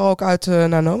eigenlijk vooral ook uit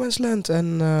naar No Man's Land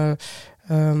en...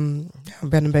 Ik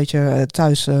ben een beetje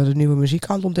thuis de nieuwe muziek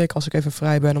aan het ontdekken als ik even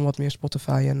vrij ben om wat meer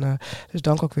Spotify. En dus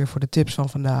dank ook weer voor de tips van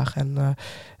vandaag. En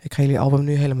ik ga jullie album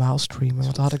nu helemaal streamen,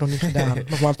 want dat had ik nog niet gedaan.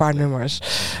 Nog maar een paar nummers.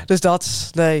 Dus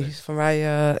voor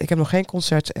mij, ik heb nog geen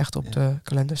concert echt op de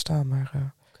kalender staan. Maar,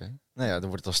 Nou ja, dan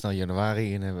wordt het al snel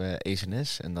januari en hebben we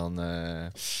SNS en dan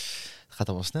het gaat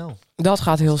allemaal snel. Dat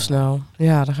gaat heel snel.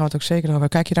 Ja, daar gaan we het ook zeker over.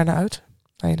 Kijk je daar naar uit?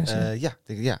 Ja, dat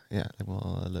lijkt me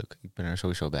wel leuk. Ik ben er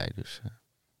sowieso bij, dus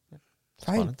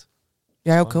spannend.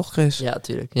 Jij ook toch, Chris? Ja,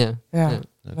 tuurlijk. Ja.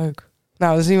 Leuk.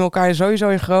 Nou, dan zien we elkaar sowieso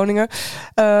in Groningen.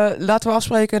 Laten we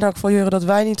afspreken in elk geval, Jurre, dat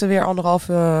wij niet weer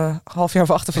half jaar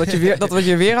wachten voordat dat we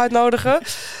je weer uitnodigen.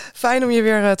 Fijn om je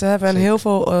weer te hebben en heel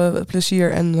veel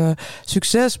plezier en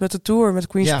succes met de tour met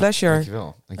Queen's Pleasure.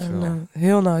 Dankjewel. En,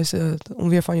 heel nice om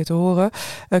weer van je te horen.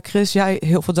 Chris, jij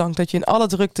heel veel dank dat je in alle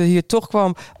drukte hier toch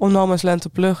kwam om No Man's Land te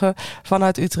pluggen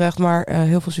vanuit Utrecht. Maar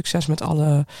heel veel succes met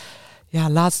alle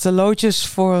laatste loodjes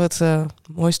voor het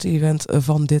mooiste event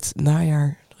van dit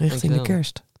najaar. Richting de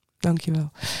kerst.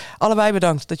 Dankjewel. Allebei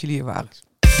bedankt dat jullie hier waren.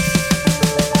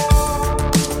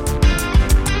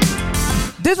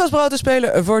 Dit was Brood en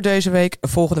Spelen voor deze week.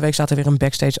 Volgende week staat er weer een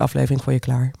backstage aflevering voor je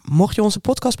klaar. Mocht je onze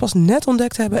podcast pas net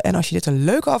ontdekt hebben en als je dit een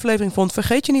leuke aflevering vond,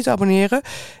 vergeet je niet te abonneren.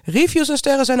 Reviews en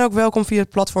sterren zijn ook welkom via het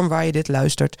platform waar je dit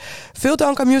luistert. Veel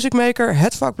dank aan Music Maker,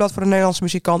 het vakblad voor de Nederlandse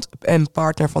muzikant en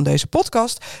partner van deze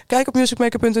podcast. Kijk op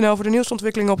musicmaker.nl voor de nieuwste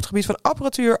ontwikkelingen op het gebied van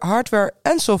apparatuur, hardware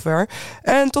en software.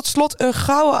 En tot slot een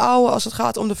gouden ouwe als het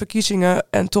gaat om de verkiezingen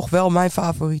en toch wel mijn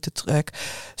favoriete track.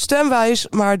 Stemwijs,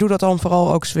 maar doe dat dan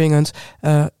vooral ook swingend.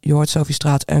 Je hoort Sophie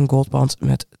Straat en Goldband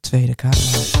met Tweede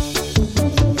Kamer.